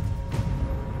away.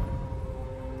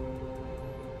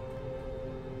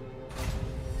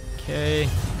 Okay.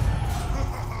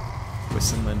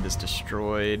 Wissenland is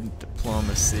destroyed.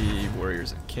 Diplomacy,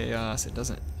 Warriors of Chaos. It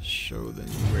doesn't show them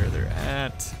where they're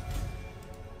at.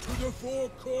 To the four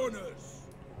corners.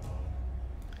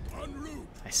 En route.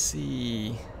 I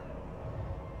see.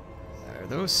 Are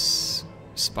those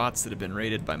spots that have been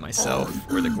raided by myself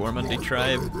or the Gormandy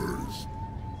tribe?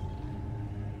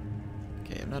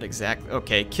 Okay, I'm not exactly...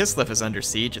 Okay, Kislev is under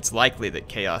siege. It's likely that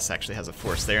Chaos actually has a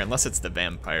force there, unless it's the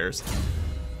vampires.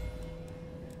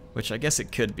 Which I guess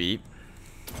it could be.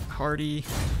 Hardy.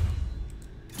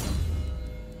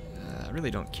 I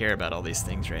really don't care about all these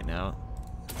things right now.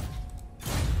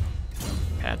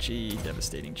 patchy,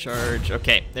 devastating charge.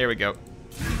 Okay, there we go.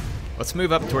 Let's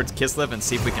move up towards Kislev and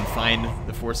see if we can find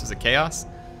the forces of chaos.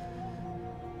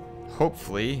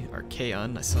 Hopefully,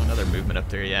 Archaon. I saw another movement up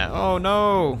there, yeah. Oh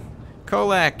no!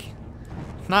 Kolak!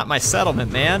 Not my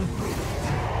settlement, man!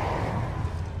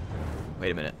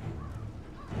 Wait a minute.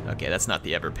 Okay, that's not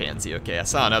the Ever-Pansy. Okay, I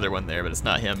saw another one there, but it's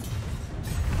not him.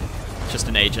 It's just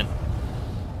an agent.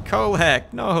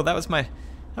 Kolak! No, that was my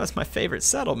favorite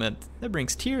settlement. That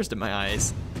brings tears to my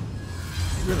eyes.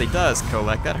 It really does,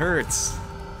 Kolak. That hurts.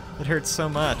 It hurts so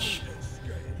much.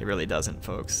 It really doesn't,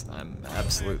 folks. I'm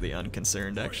absolutely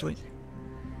unconcerned, actually.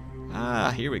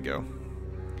 Ah, here we go.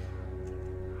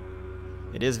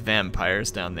 It is vampires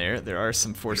down there. There are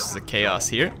some forces of chaos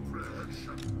here.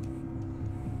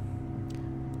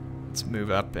 Let's move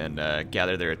up and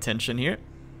gather their attention here.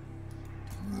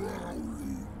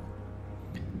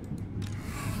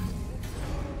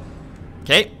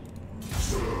 Okay.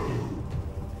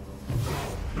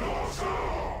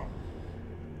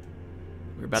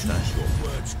 We're about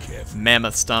to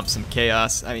mammoth stomp some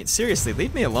chaos. I mean, seriously,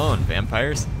 leave me alone,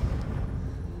 vampires.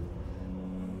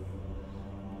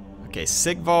 Okay,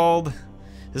 Sigvald.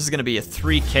 This is going to be a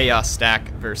 3 chaos stack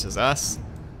versus us.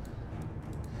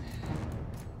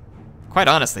 Quite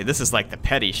honestly, this is like the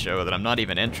petty show that I'm not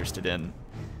even interested in.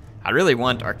 I really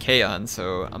want Archaon,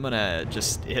 so I'm going to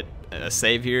just hit a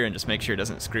save here and just make sure it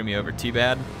doesn't screw me over too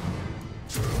bad.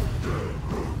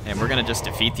 And we're going to just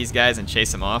defeat these guys and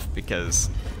chase them off because,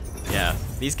 yeah,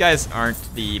 these guys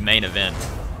aren't the main event.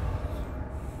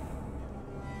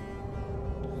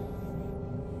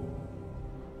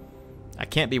 I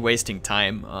can't be wasting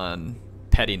time on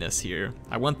pettiness here.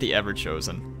 I want the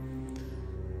Ever-Chosen.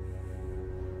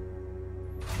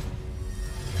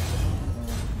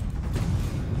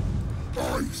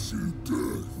 I see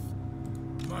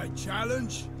death. My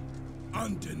challenge?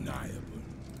 Undeniable.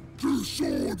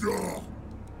 Disorder!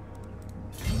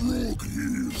 Rogue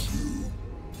hears you.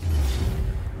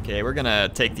 Okay, we're gonna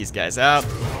take these guys out,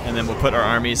 and then we'll put our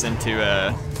armies into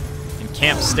in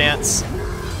camp stance.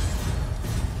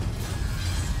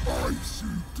 I see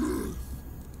death.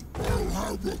 I'll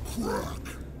have a crack.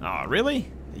 Aw, really?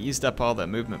 They used up all the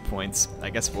movement points. I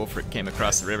guess Wulfrik came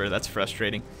across the river. That's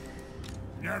frustrating.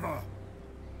 Never.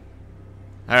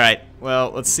 Alright,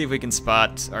 well, let's see if we can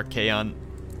spot Archaon.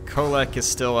 Kolak is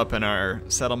still up in our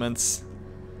settlements.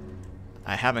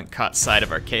 I haven't caught sight of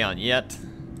Archaon yet.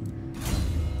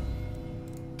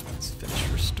 Let's finish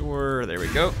restore. There we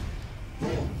go.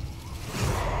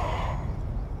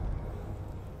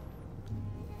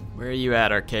 Where are you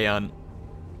at, Archaon?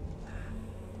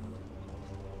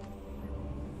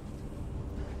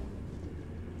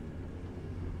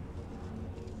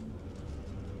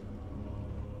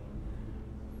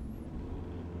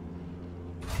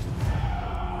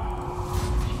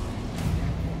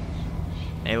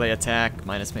 Melee attack,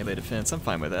 minus melee defense. I'm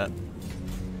fine with that.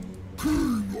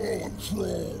 King of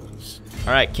Trolls.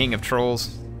 Alright, King of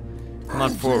Trolls. Come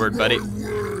on forward, buddy. That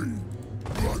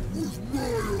was my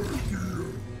idea.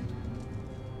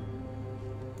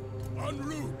 En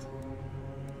route.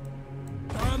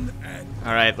 Done and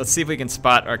Alright, let's see if we can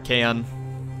spot Archaon.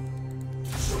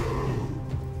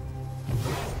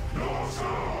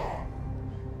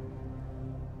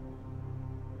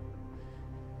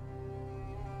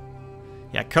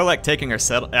 Yeah, Kolak taking our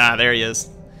settle. Ah, there he is.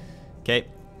 Okay,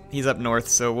 he's up north,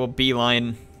 so we'll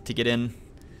beeline to get in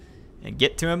and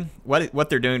get to him. What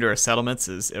they're doing to our settlements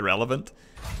is irrelevant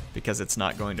because it's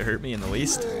not going to hurt me in the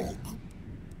least.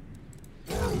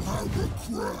 I'll have a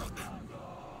crack.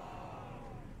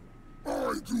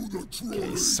 I do the Okay,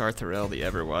 trolling. Sartharel the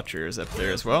Everwatcher is up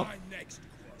there as well.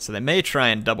 So they may try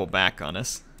and double back on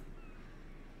us.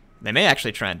 They may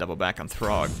actually try and double back on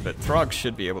Throg, but Throg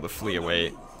should be able to flee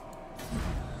away.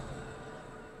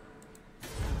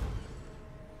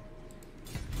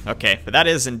 Okay, but that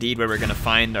is indeed where we're going to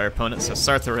find our opponents. So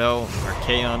Sartharel,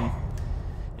 Archaon,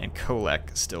 and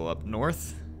Kolak still up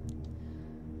north.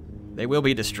 They will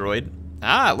be destroyed.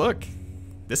 Ah, look.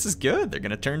 This is good. They're going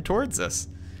to turn towards us.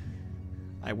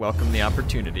 I welcome the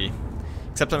opportunity.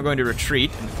 Except I'm going to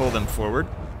retreat and pull them forward.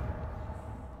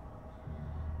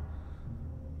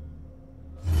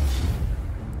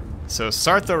 So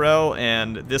Sartharel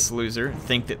and this loser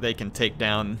think that they can take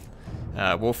down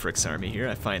Wulfrik's army here.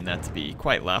 I find that to be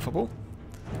quite laughable.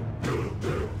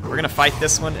 We're going to fight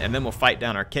this one, and then we'll fight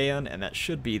down Archaon, and that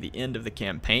should be the end of the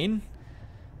campaign.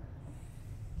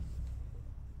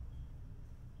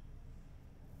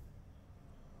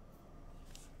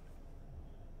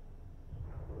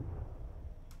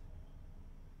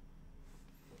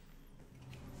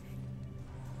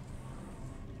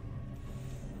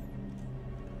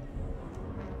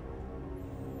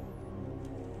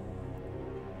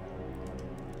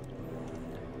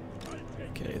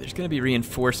 Okay, there's going to be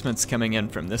reinforcements coming in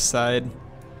from this side.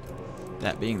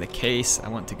 That being the case, I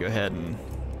want to go ahead and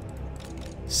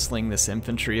sling this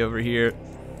infantry over here.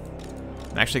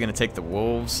 I'm actually going to take the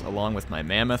wolves along with my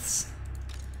mammoths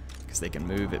because they can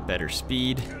move at better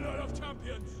speed.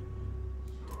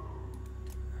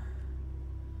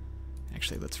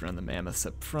 Actually, let's run the mammoths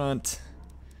up front.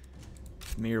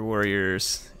 Mere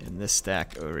warriors in this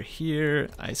stack over here.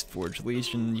 Iceforge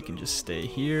Legion, you can just stay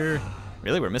here.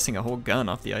 Really, we're missing a whole gun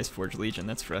off the Iceforge Legion.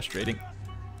 That's frustrating.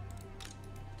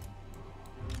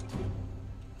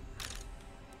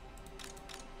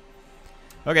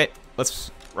 Okay,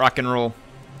 let's rock and roll.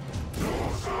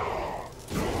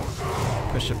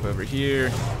 Push up over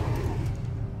here.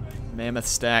 Mammoth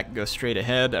stack, go straight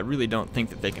ahead. I really don't think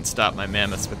that they can stop my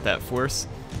mammoths with that force.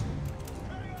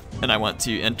 And I want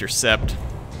to intercept.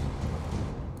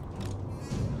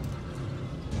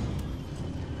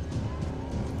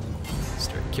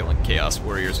 Start killing Chaos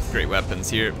Warriors with great weapons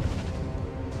here.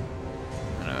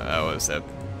 I don't know, oh, it was a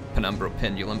Penumbral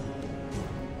Pendulum.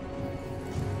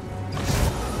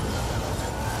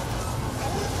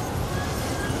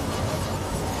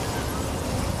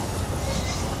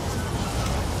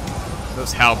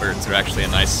 Those halberds are actually a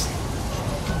nice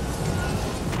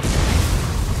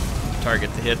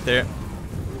target to hit there.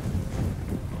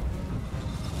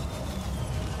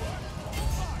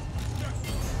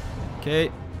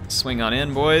 Okay, swing on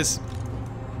in, boys.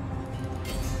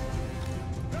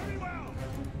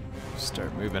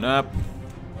 Start moving up.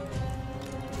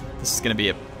 This is going to be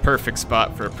a perfect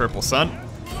spot for a purple sun.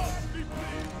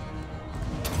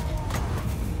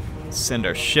 Send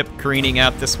our ship careening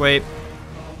out this way.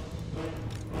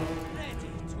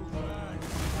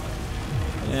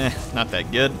 Not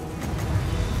that good.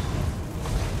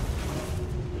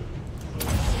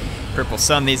 Purple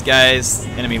sun, these guys.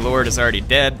 Enemy lord is already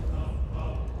dead.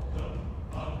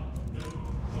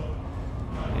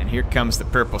 And here comes the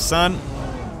purple sun.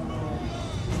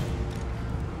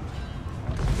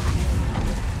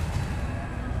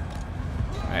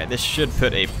 Alright, this should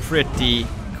put a pretty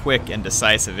quick and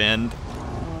decisive end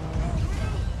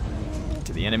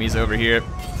to the enemies over here.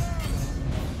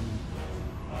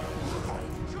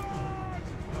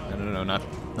 No,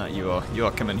 not you all. You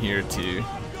all come in here to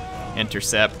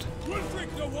intercept.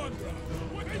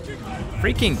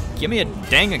 Freaking give me a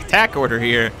dang attack order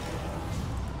here.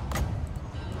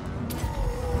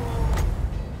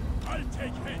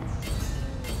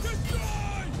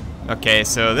 Okay,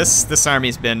 so this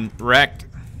army's been wrecked.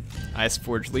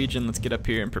 Iceforge Legion, let's get up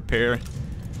here and prepare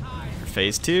for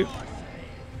phase 2.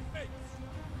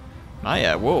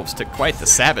 My wolves took quite the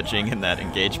savaging in that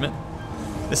engagement.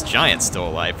 This giant's still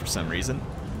alive for some reason.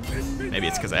 Maybe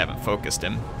it's because I haven't focused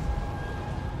him.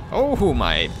 Oh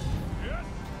my.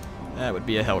 That would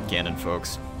be a hell cannon,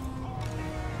 folks.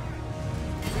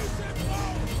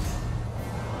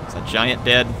 Is that giant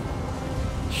dead?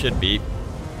 Should be.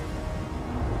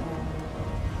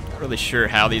 Not really sure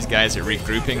how these guys are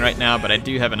regrouping right now, but I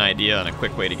do have an idea on a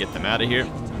quick way to get them out of here.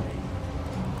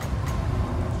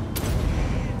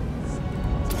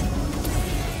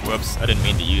 Whoops, I didn't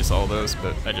mean to use all those,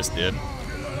 but I just did.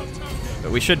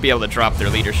 But we should be able to drop their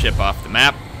leadership off the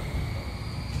map.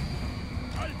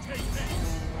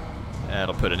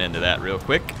 That'll put an end to that real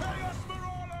quick.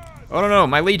 Oh no,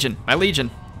 my legion, my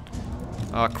legion.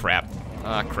 Oh crap,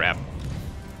 oh crap.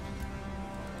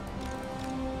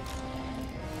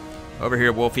 Over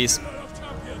here, wolfies.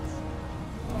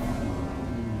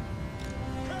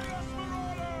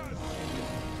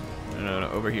 No,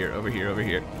 over here, over here, over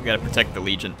here. We gotta protect the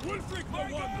legion.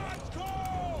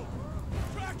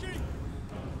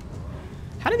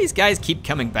 How do these guys keep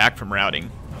coming back from routing?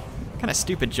 What kind of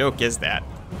stupid joke is that?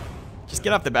 Just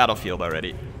get off the battlefield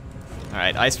already.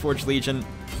 Alright, Iceforge Legion,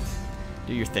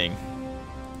 do your thing.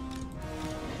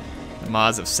 The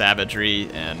Maws of Savagery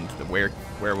and the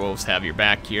werewolves have your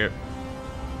back here.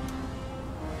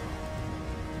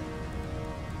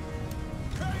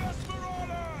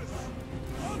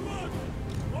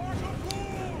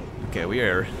 Okay, we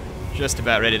are just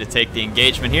about ready to take the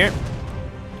engagement here.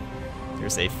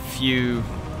 There's a few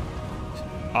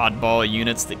oddball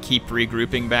units that keep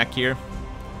regrouping back here,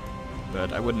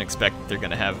 but I wouldn't expect that they're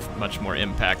going to have much more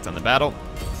impact on the battle.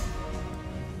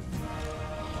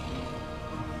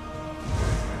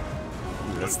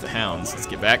 Ooh, that's the hounds. Let's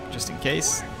get back just in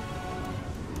case.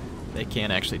 They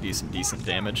can actually do some decent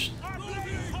damage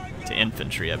to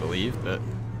infantry, I believe, but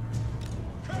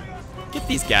get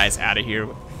these guys out of here.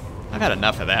 I've had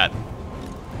enough of that.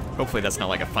 Hopefully that's not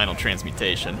like a final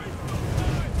transmutation.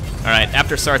 Alright,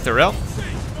 after Sartharel.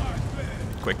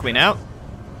 Quickly now.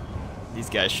 These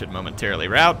guys should momentarily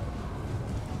rout.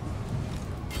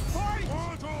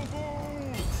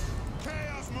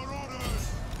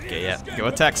 Okay, yeah. Go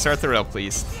attack Sartharel,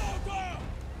 please.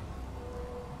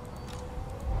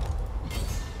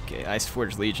 Okay,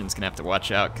 Iceforge Legion's gonna have to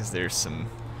watch out because there's some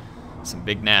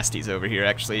big nasties over here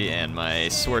actually, and my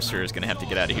sorcerer is gonna have to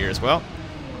get out of here as well.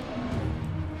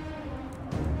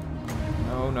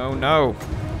 No, no, no.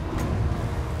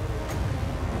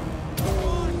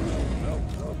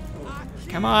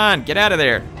 Come on, get out of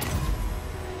there.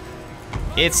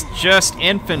 It's just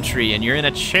infantry and you're in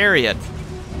a chariot.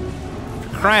 For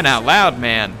crying out loud,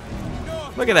 man.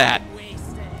 Look at that.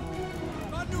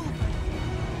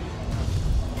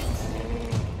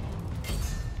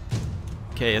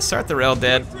 Okay, is Sartharel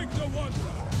dead?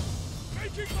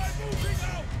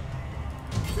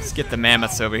 Let's get the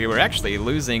mammoths over here. We're actually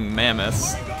losing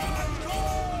mammoths.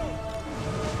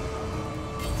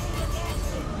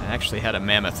 I actually had a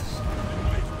mammoth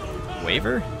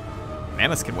waver?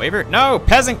 Mammoths can waver? No!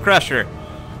 Peasant Crusher!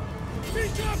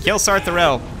 Kill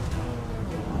Sartharel.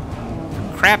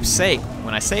 For crap's sake,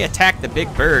 when I say attack the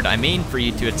big bird, I mean for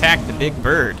you to attack the big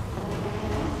bird.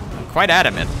 I'm quite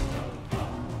adamant.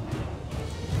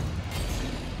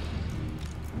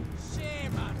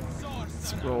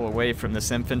 Let's roll away from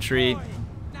this infantry.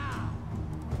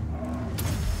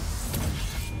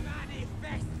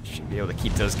 Should be able to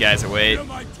keep those guys away.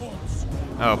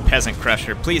 Oh, Peasant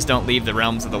Crusher, please don't leave the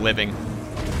realms of the living.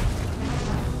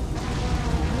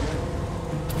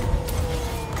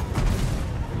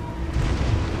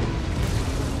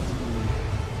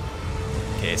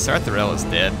 Okay, Sartharel is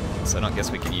dead, so I don't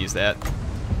guess we can use that.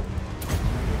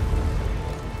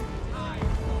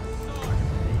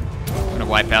 I'm gonna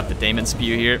wipe out the Daemon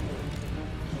Spew here.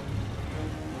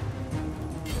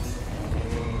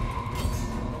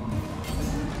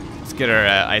 Let's get our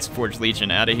Iceforge Legion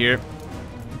out of here.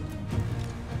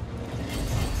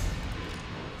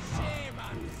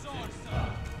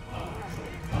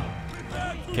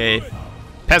 Okay,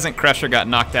 Peasant Crusher got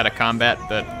knocked out of combat,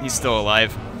 but he's still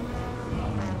alive.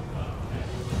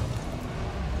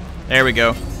 There we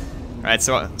go. Alright,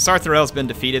 so Sartharel's been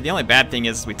defeated. The only bad thing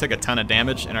is we took a ton of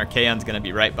damage, and our Kaon's going to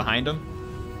be right behind him.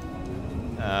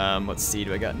 Let's see,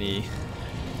 do I got any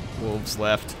wolves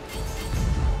left?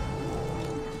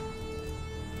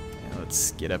 Yeah,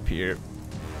 let's get up here.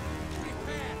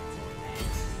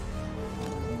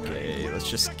 Okay, let's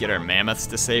just get our mammoths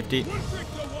to safety.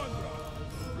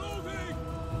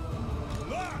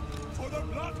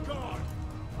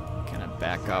 Kind of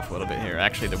back off a little bit here.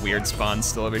 Actually, the weird spawn's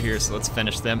still over here, so let's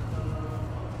finish them.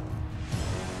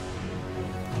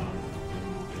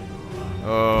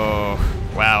 Oh,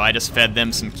 wow, I just fed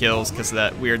them some kills because of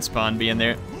that weird spawn being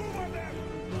there.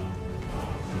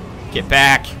 Get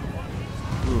back!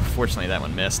 Ooh, fortunately that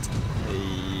one missed.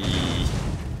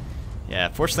 Yeah,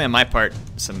 fortunately on my part,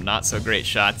 some not so great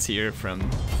shots here from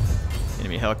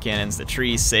enemy hell cannons. The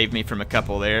trees saved me from a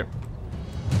couple there.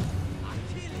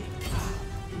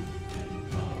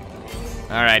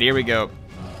 Alright, here we go.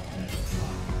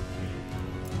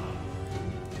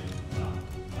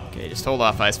 Okay, just hold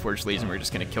off Iceforge Legion, we're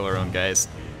just gonna kill our own guys.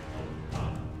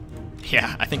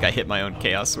 Yeah, I think I hit my own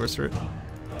Chaos Sorcerer.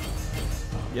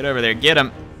 Get over there, get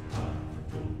him!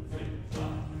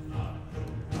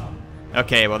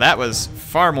 Okay, well that was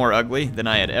far more ugly than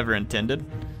I had ever intended.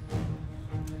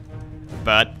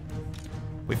 But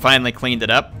we finally cleaned it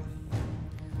up.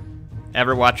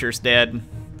 Everwatcher's dead.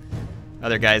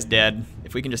 Other guy's dead.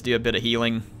 If we can just do a bit of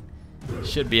healing,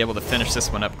 should be able to finish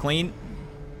this one up clean.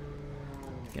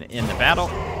 Gonna end the battle.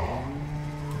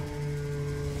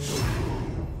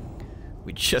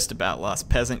 We just about lost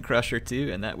Peasant Crusher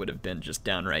too, and that would have been just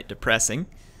downright depressing.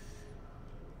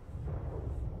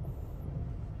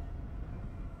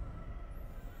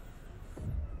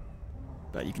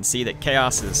 But you can see that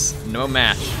Chaos is no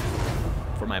match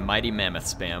for my mighty mammoth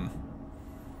spam.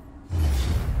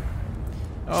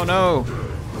 Oh no!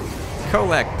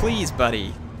 Kolek, please,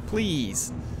 buddy.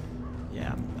 Please.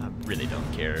 Yeah, I really don't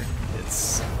care.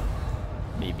 It's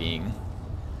me being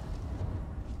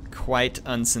quite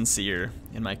unsincere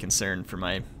in my concern for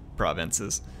my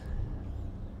provinces.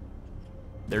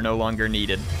 They're no longer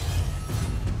needed.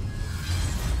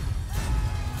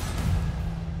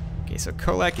 Okay, so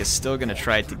Kolek is still gonna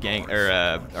try to gang,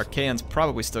 or Archaon's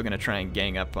probably still gonna try and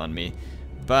gang up on me,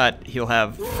 but he'll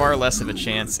have far less of a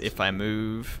chance if I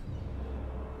move.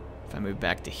 If I move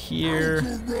back to here,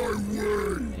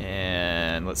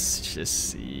 and let's just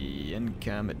see,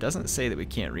 income. It doesn't say that we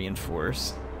can't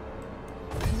reinforce.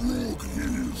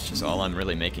 Which is all I'm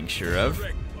really making sure of.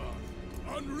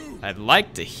 I'd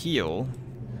like to heal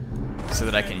so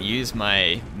that I can use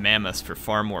my mammoths for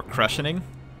far more crushioning.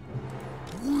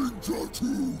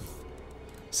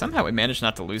 Somehow we managed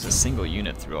not to lose a single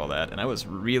unit through all that, and I was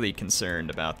really concerned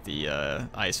about the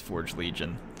Iceforge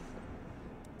Legion.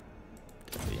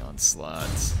 The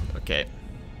onslaught. Okay.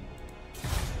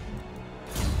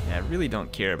 Yeah, I really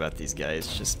don't care about these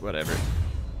guys, just whatever.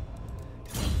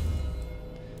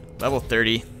 Level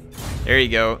 30. There you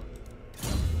go.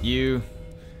 You,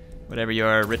 whatever you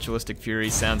are, Ritualistic Fury,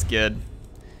 sounds good.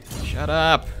 Shut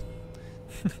up!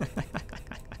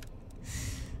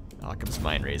 Occam's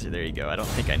Mind Razor, there you go. I don't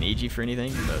think I need you for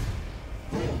anything, but...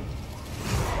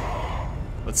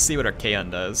 let's see what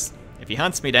Archaon does. If he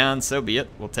hunts me down, so be it.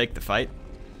 We'll take the fight.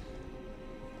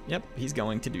 Yep, he's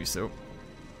going to do so.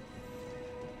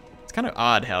 It's kind of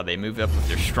odd how they move up with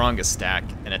their strongest stack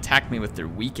and attack me with their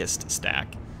weakest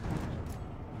stack.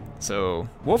 So,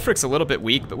 Wulfrik's a little bit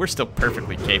weak, but we're still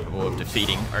perfectly capable of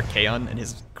defeating Archaon and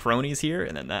his cronies here,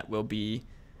 and then that will be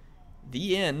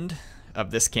the end of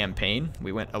this campaign.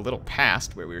 We went a little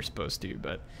past where we were supposed to,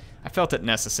 but I felt it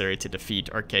necessary to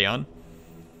defeat Archaon.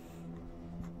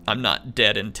 I'm not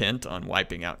dead intent on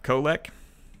wiping out Kolek.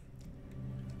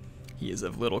 He is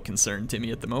of little concern to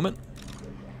me at the moment.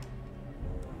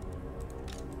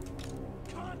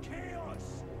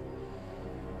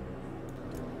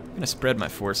 I'm gonna spread my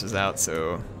forces out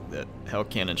so that Hell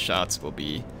Cannon shots will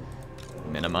be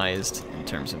minimized in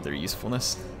terms of their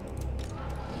usefulness.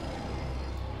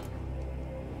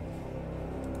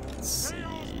 Let's see.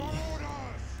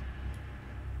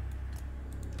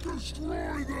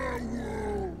 Destroy their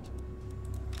world.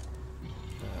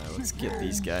 Let's get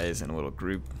these guys in a little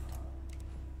group.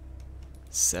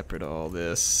 Separate all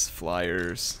this.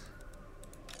 Flyers.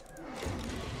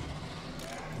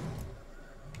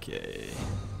 Okay.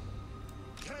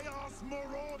 Chaos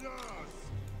Marauders.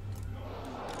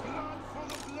 Blood for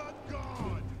the Blood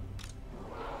God.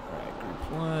 Alright,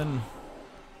 group 1.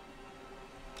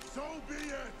 So be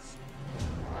it.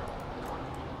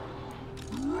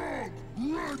 Rock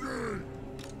ready.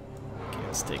 Okay,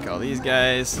 let's take all these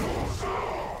guys.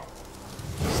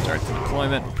 Start the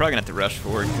deployment. We're probably gonna have to rush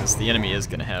forward because the enemy is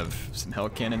gonna have some hell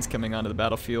cannons coming onto the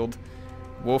battlefield.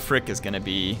 Wulfrik is gonna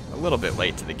be a little bit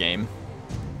late to the game.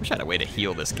 Wish I had a way to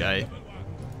heal this guy.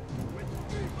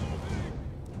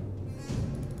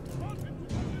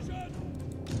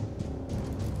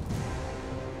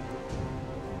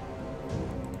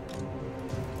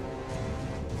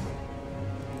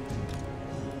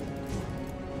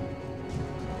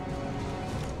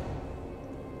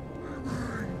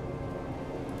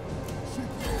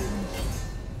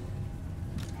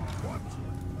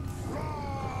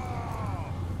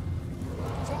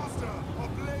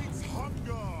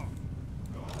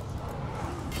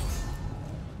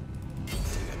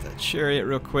 Chariot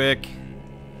real quick.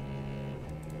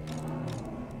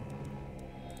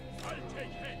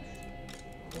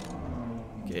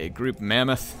 Okay, group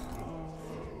Mammoth.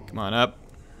 Come on up.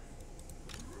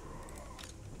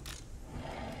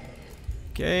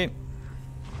 Okay.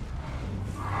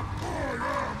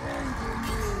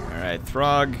 Alright,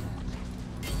 Throg.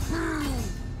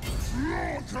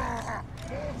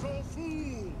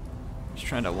 Just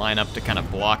trying to line up to kind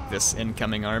of block this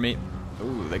incoming army.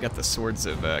 Ooh, they got the Swords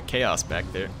of Chaos back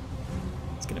there.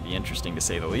 It's going to be interesting to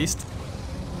say the least.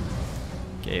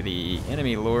 Okay, the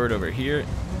enemy lord over here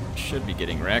should be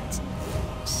getting wrecked.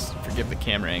 Just forgive the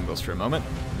camera angles for a moment.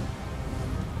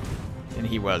 And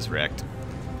he was wrecked.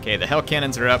 Okay, the Hell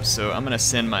Cannons are up, so I'm going to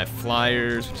send my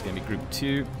Flyers, which is going to be Group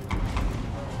 2.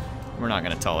 We're not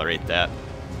going to tolerate that.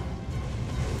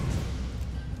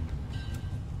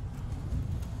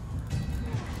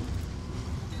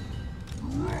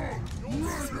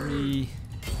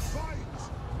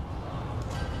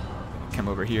 Come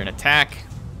over here and attack.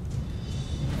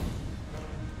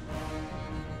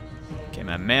 Okay,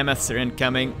 my Mammoths are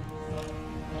incoming.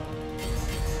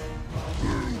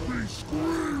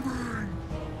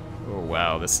 Oh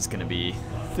wow, this is gonna be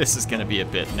a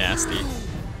bit nasty.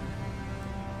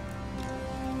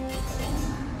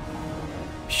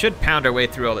 Should pound our way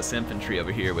through all this infantry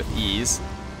over here with ease.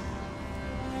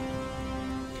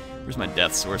 Where's my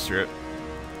Death Sorcerer?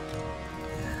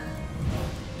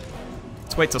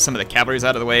 Let's wait till some of the cavalry's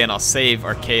out of the way and I'll save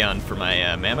Archaon for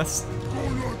my Mammoths.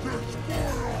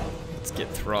 Let's get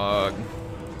Throg.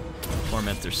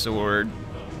 Torment their sword.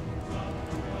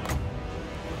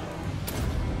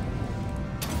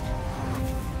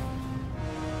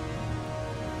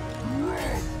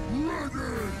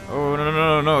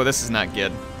 Oh, no, this is not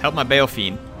good. Help my Bale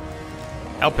Fiend.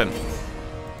 Help him.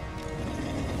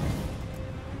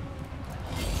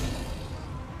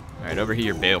 Alright, over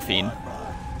here, Bale Fiend.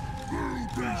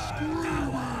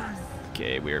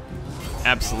 Okay, we're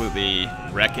absolutely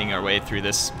wrecking our way through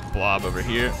this blob over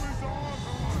here.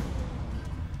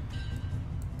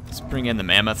 bring in the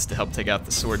mammoths to help take out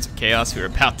the Swords of Chaos, who are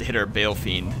about to hit our Bale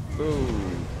Fiend. Ooh.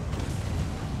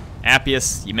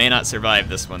 Appius, you may not survive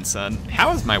this one, son.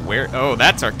 How is my Oh,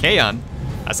 that's Archaon.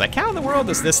 I was like, how in the world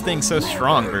is this thing so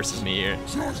strong versus me here?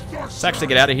 Let's actually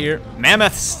get out of here.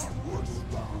 Mammoths!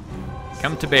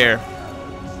 Come to bear.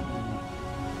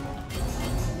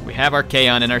 We have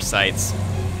Archaon in our sights.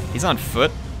 He's on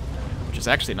foot, which is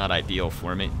actually not ideal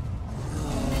for me.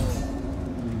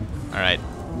 Alright,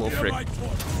 Wulfrik.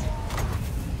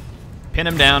 Pin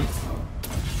him down.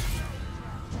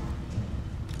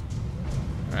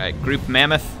 Alright, group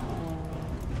Mammoth.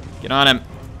 Get on him.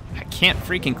 I can't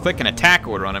freaking click an attack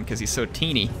order on him because he's so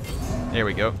teeny. There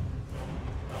we go.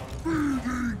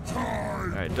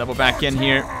 Alright, double back in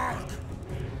here.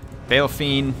 Bale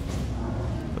Fiend.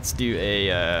 Let's do a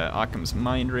Occam's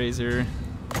Mind Razor.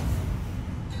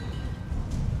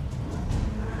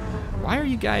 Why are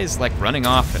you guys like running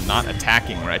off and not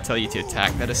attacking where I tell you to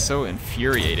attack? That is so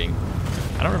infuriating.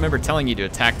 I don't remember telling you to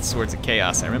attack the Swords of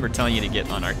Chaos. I remember telling you to get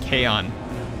on Archaon.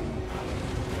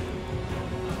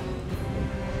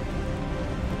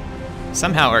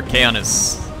 Somehow Archaon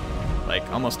is like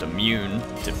almost immune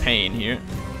to pain here.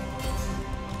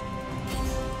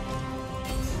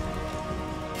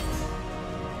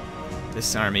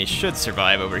 This army should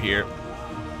survive over here.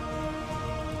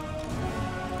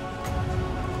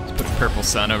 Let's put a purple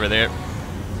sun over there.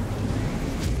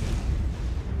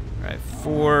 Alright,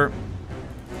 4,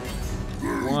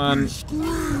 1.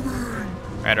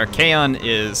 Alright, Archaon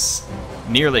is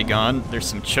nearly gone. There's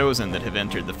some Chosen that have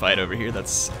entered the fight over here.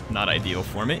 That's not ideal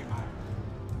for me.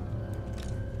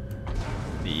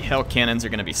 The Hell Cannons are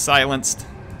going to be silenced.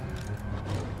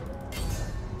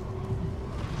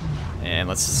 And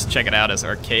let's check it out as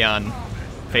Archaon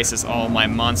faces all my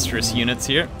monstrous units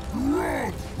here.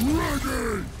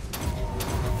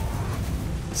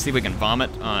 Let's see if we can vomit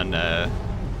on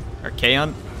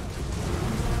Archaon.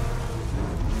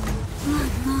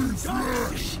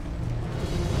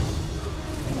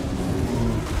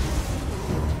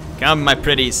 Come, my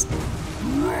pretties.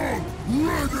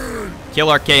 Kill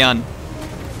Archaon.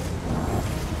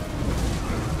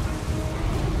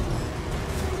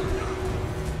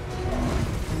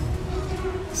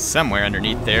 Somewhere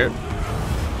underneath there.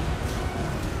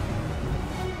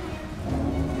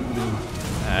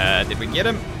 Did we get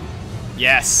him?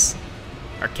 Yes.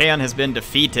 Archaon has been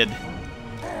defeated.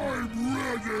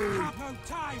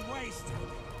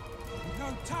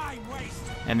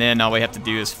 And then all we have to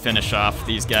do is finish off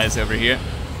these guys over here.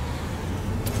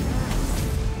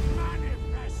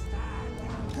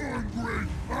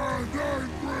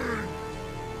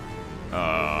 Oh,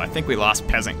 I think we lost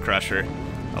Peasant Crusher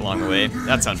along the way.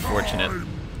 That's unfortunate.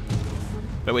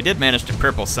 But we did manage to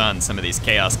Purple Sun some of these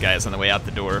Chaos guys on the way out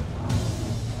the door.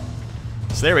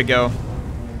 So there we go.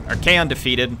 Archaon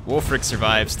defeated. Wulfrik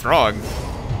survives. Throg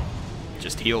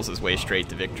just heals his way straight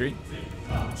to victory.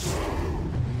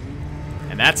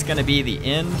 And that's going to be the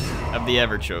end of the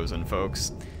Everchosen,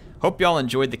 folks. Hope y'all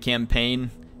enjoyed the campaign.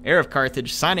 HeirofCarthage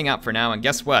signing out for now, and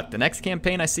guess what? The next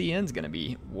campaign I see in is going to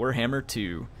be Warhammer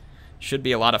 2. Should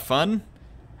be a lot of fun.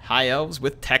 High Elves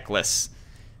with Techless.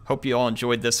 Hope you all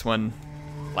enjoyed this one.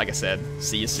 Like I said,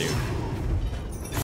 see you soon.